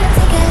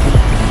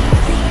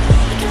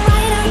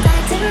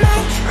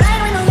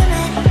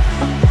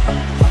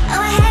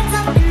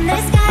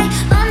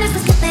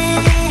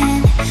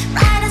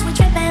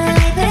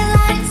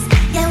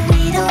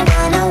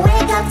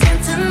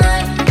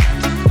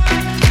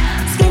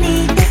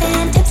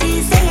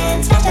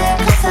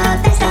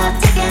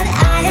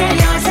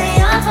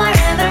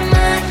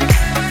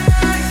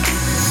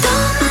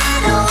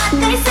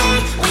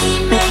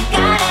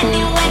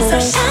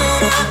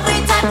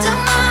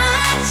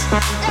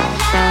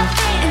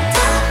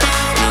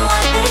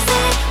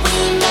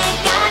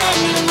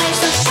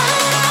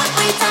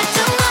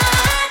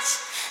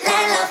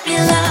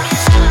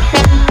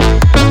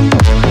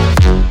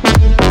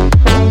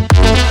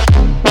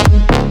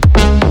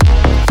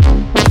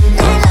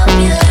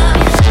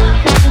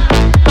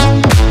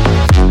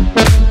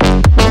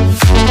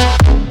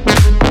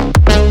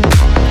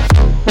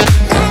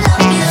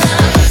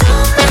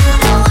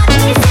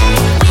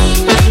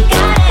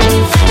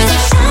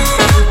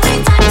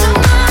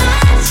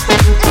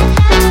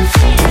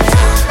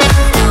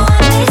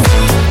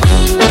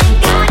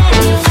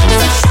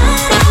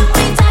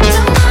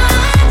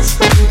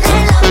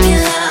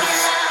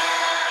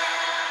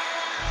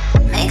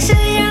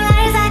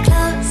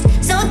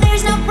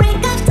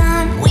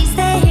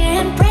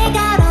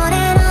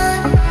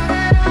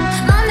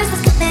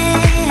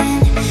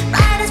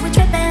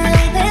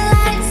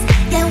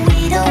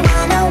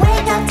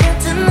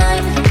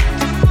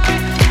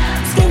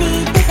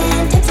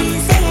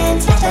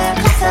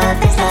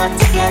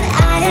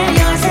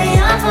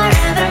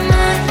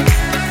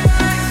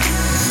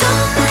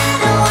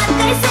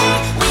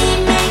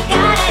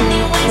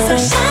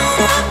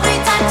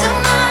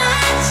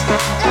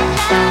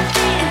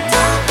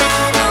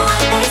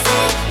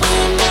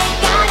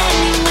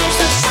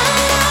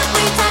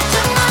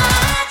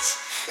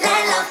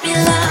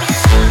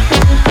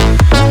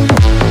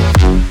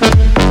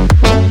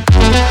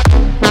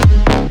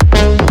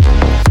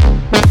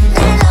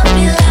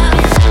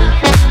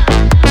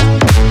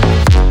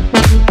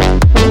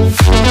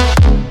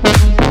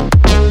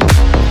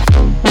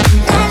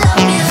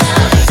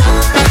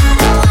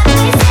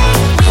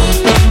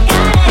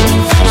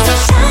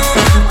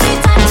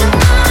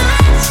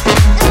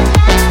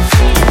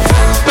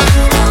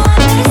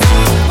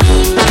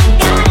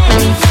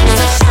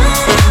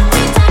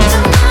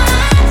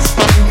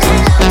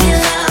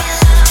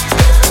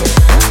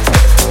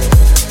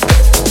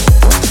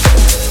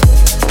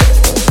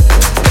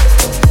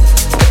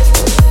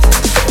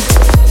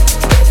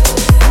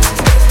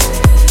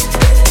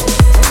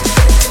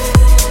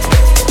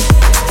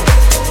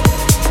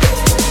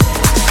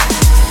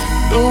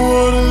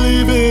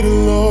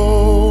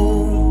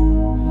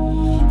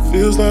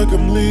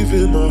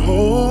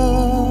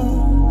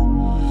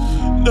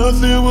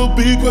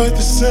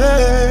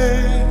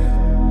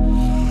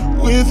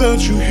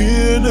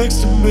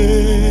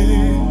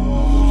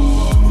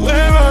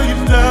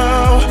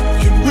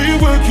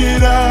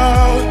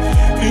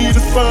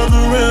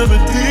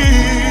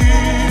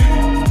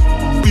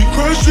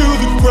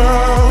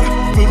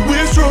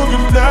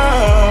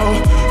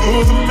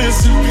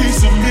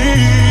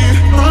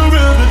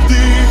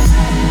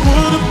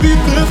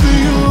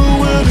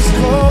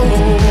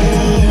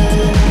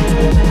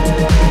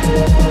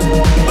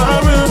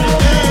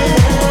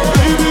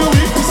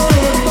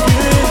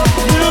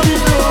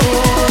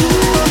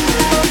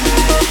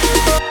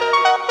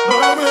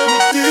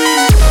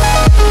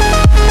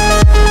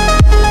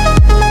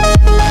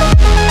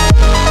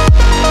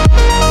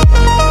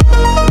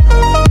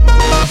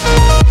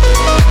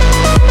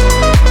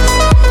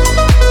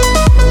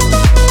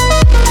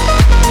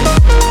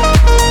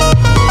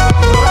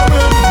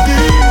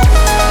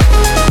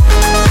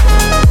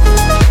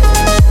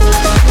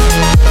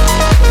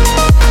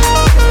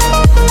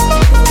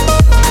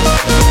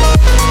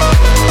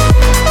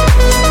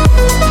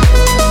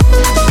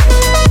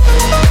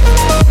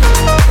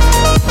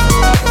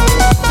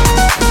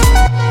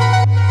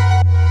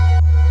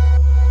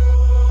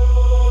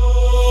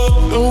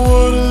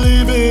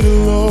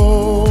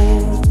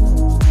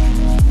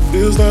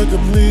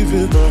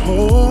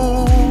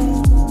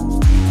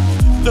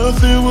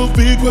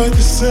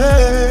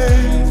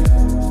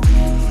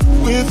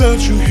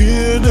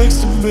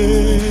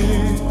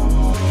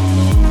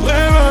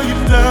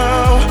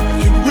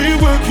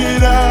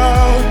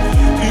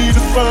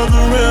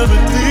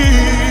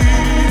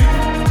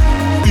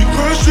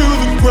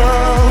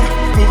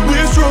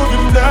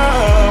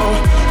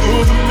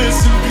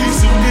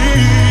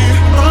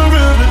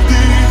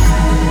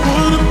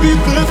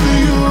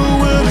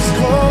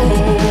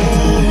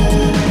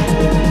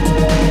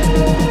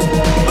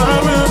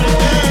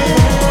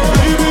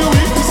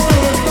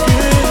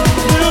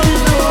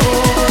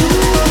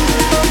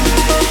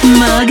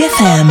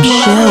 Magafam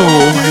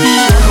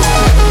Show.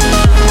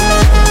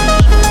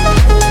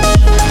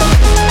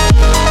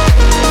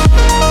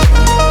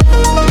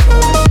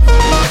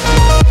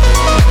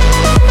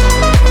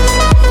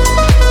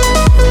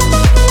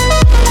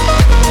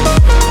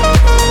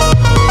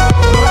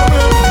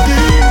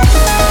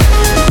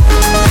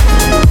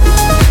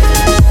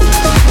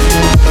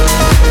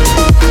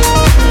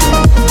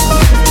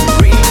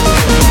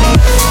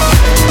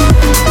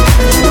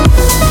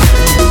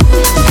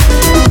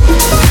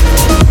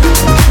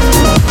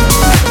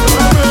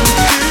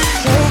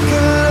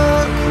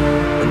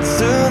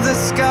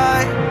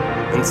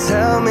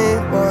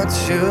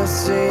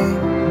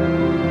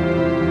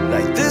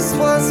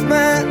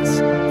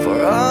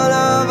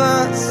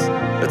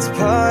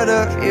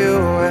 part of you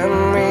and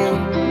me.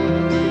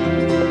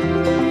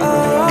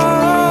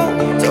 Oh,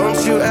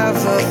 don't you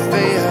ever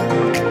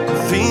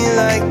feel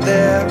like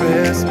there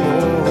is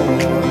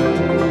more.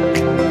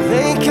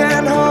 They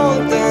can't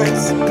hold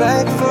us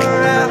back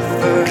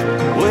forever.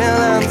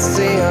 We'll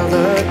unseal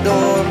the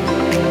door.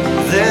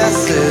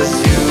 This is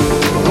you.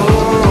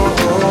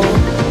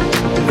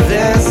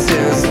 This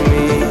is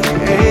me.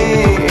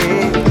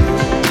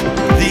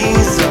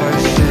 These are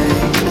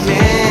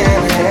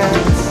shaking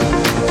hands.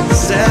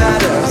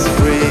 Set us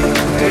free.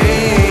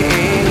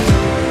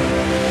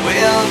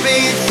 We'll be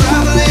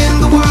traveling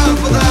the world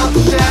without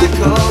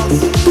shackles,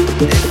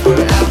 if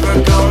we're ever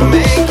gonna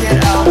make it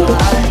out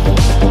alive.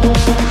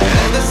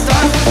 And the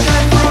stars will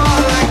shine for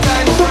all like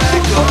tiny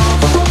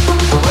freckles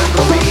when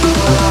the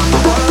people of the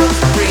world's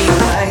green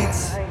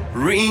lights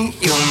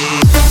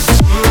reunite.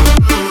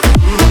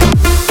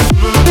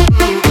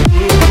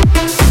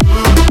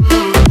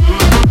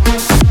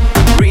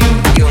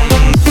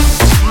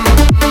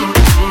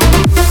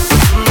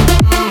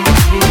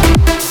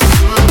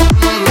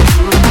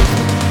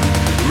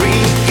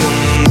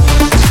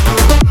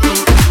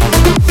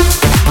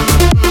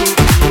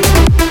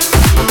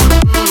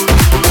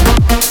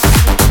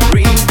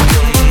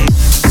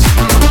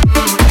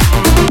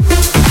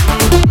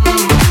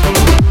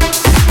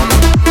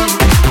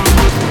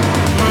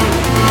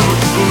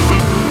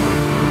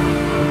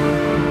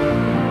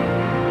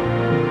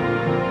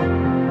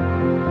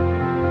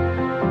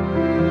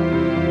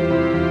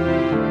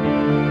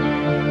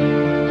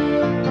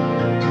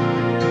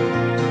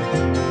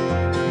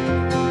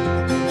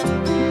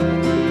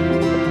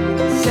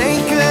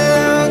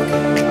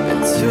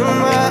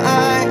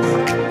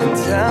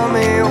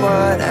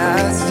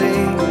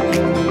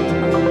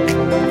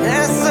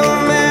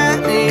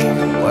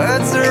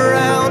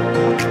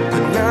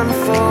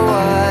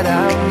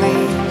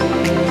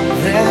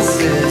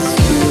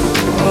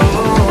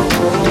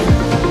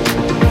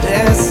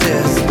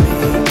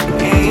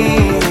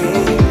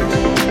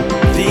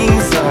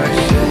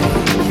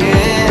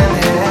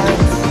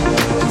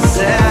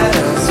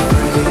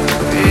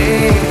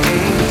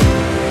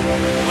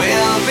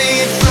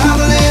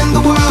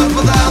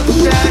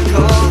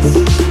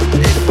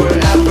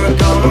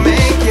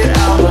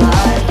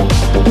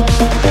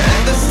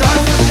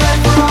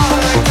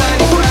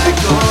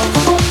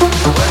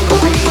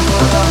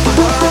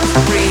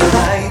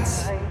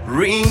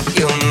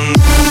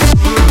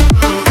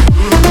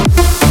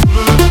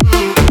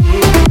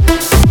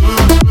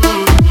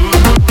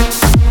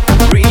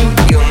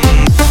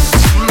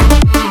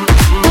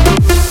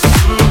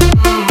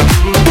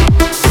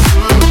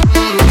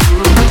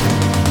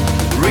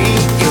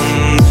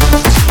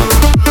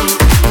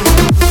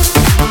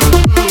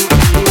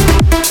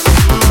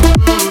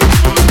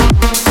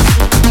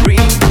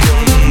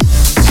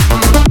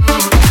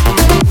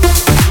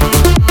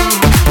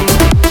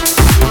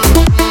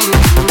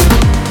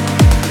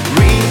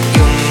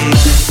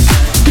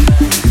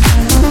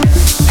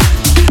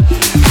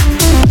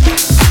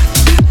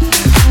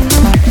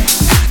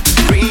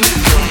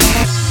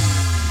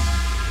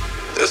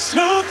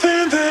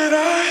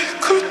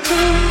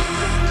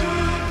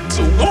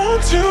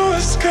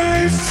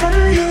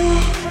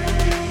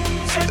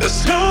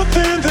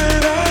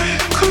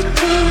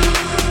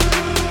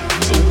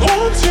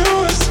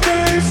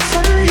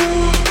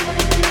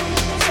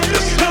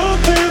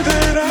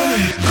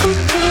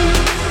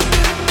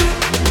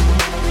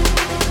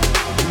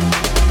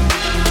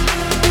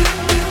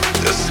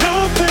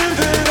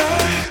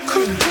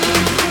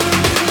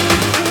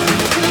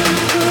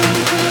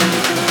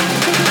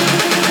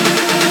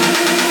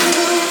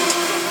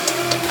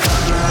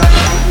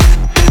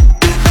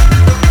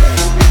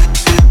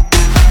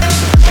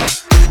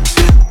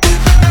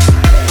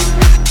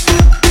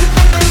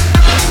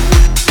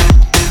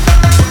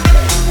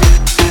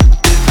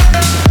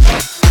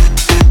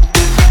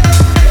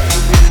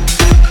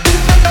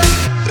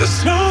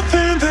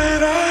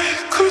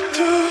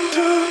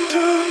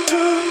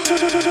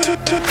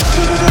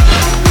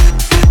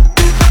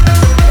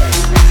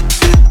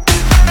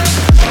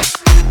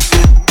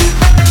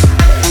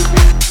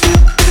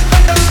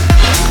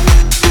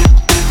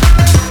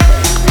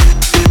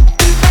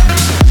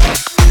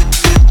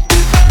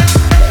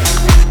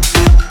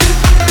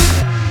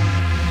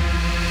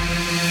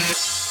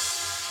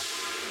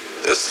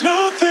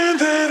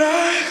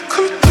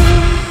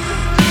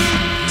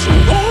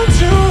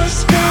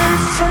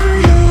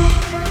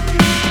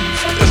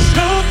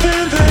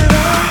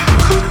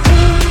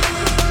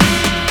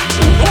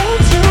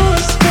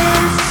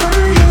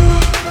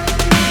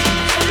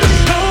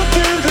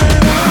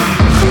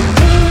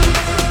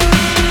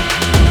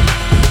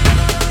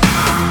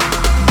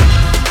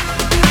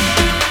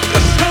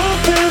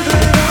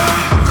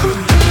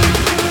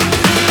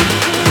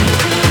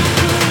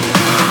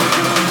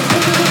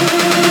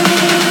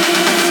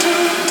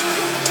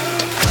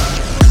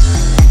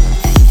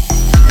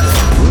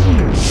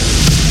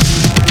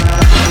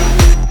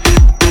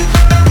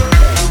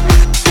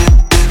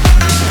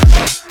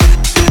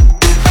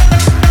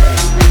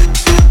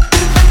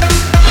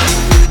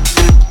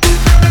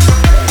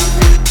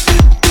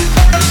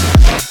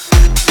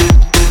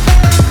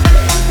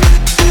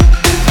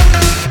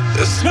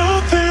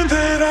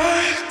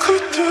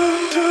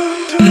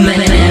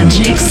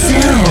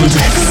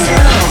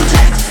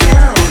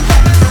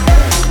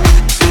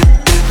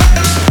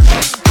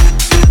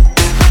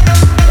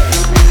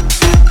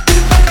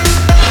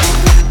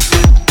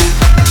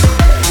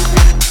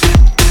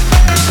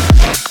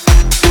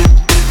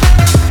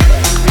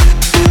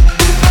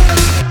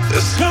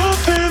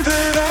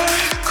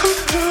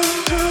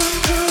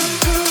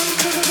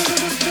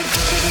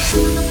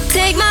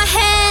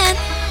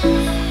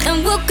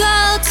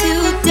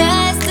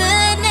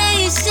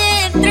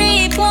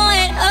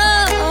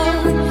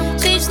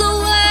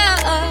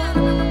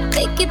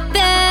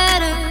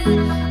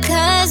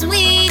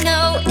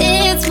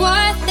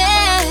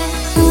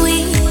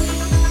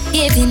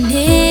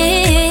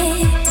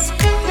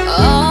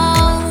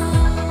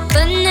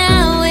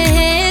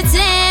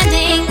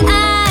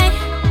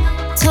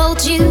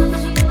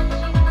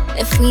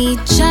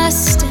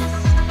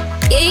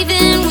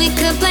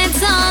 could plan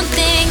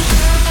something.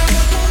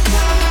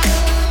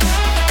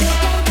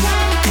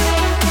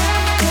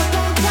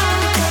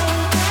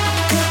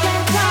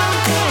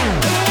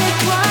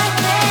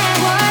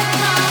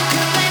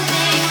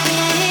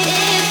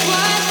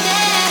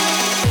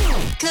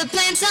 Could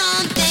plan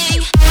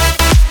something.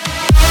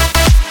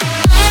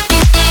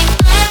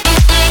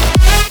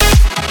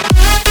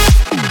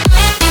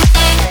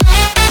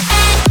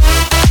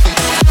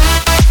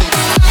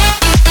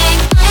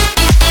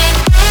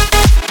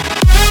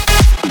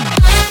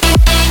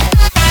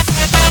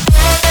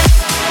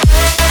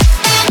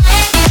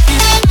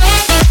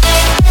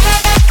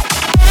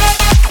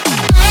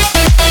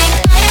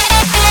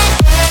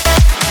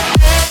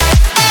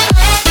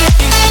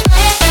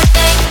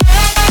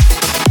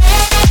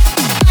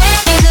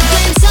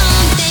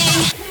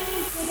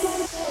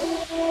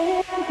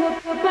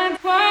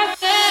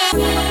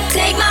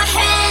 Take my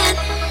hand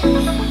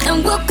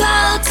and we'll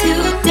go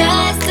to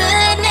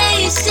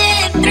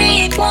Destination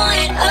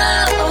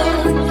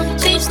 3.0.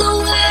 Change the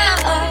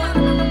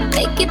world,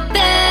 make it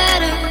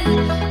better,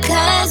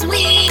 'cause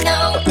we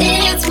know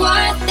it's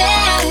worth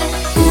it.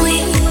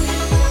 We're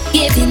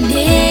giving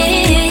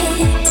it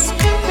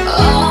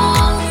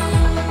all,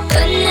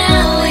 but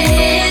now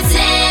it's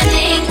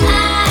ending.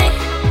 I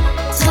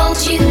told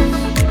you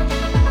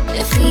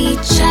if we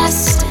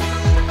just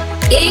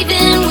gave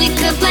in, we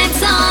could plan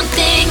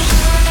something.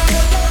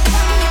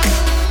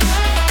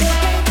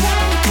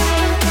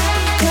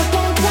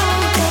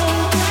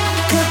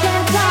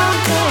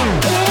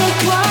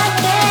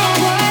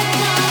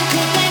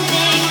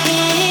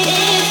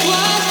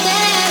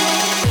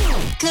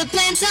 Could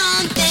plan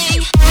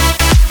something.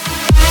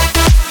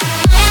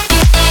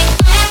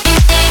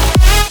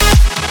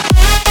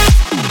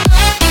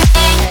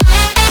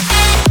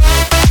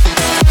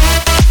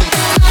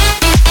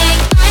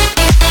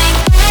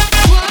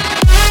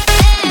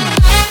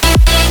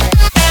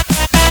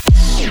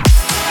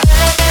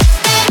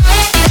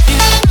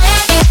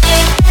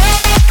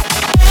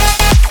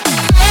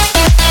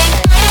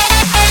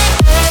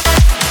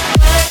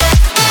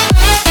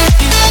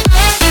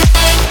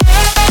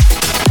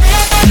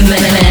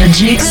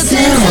 Magic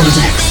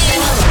Sound.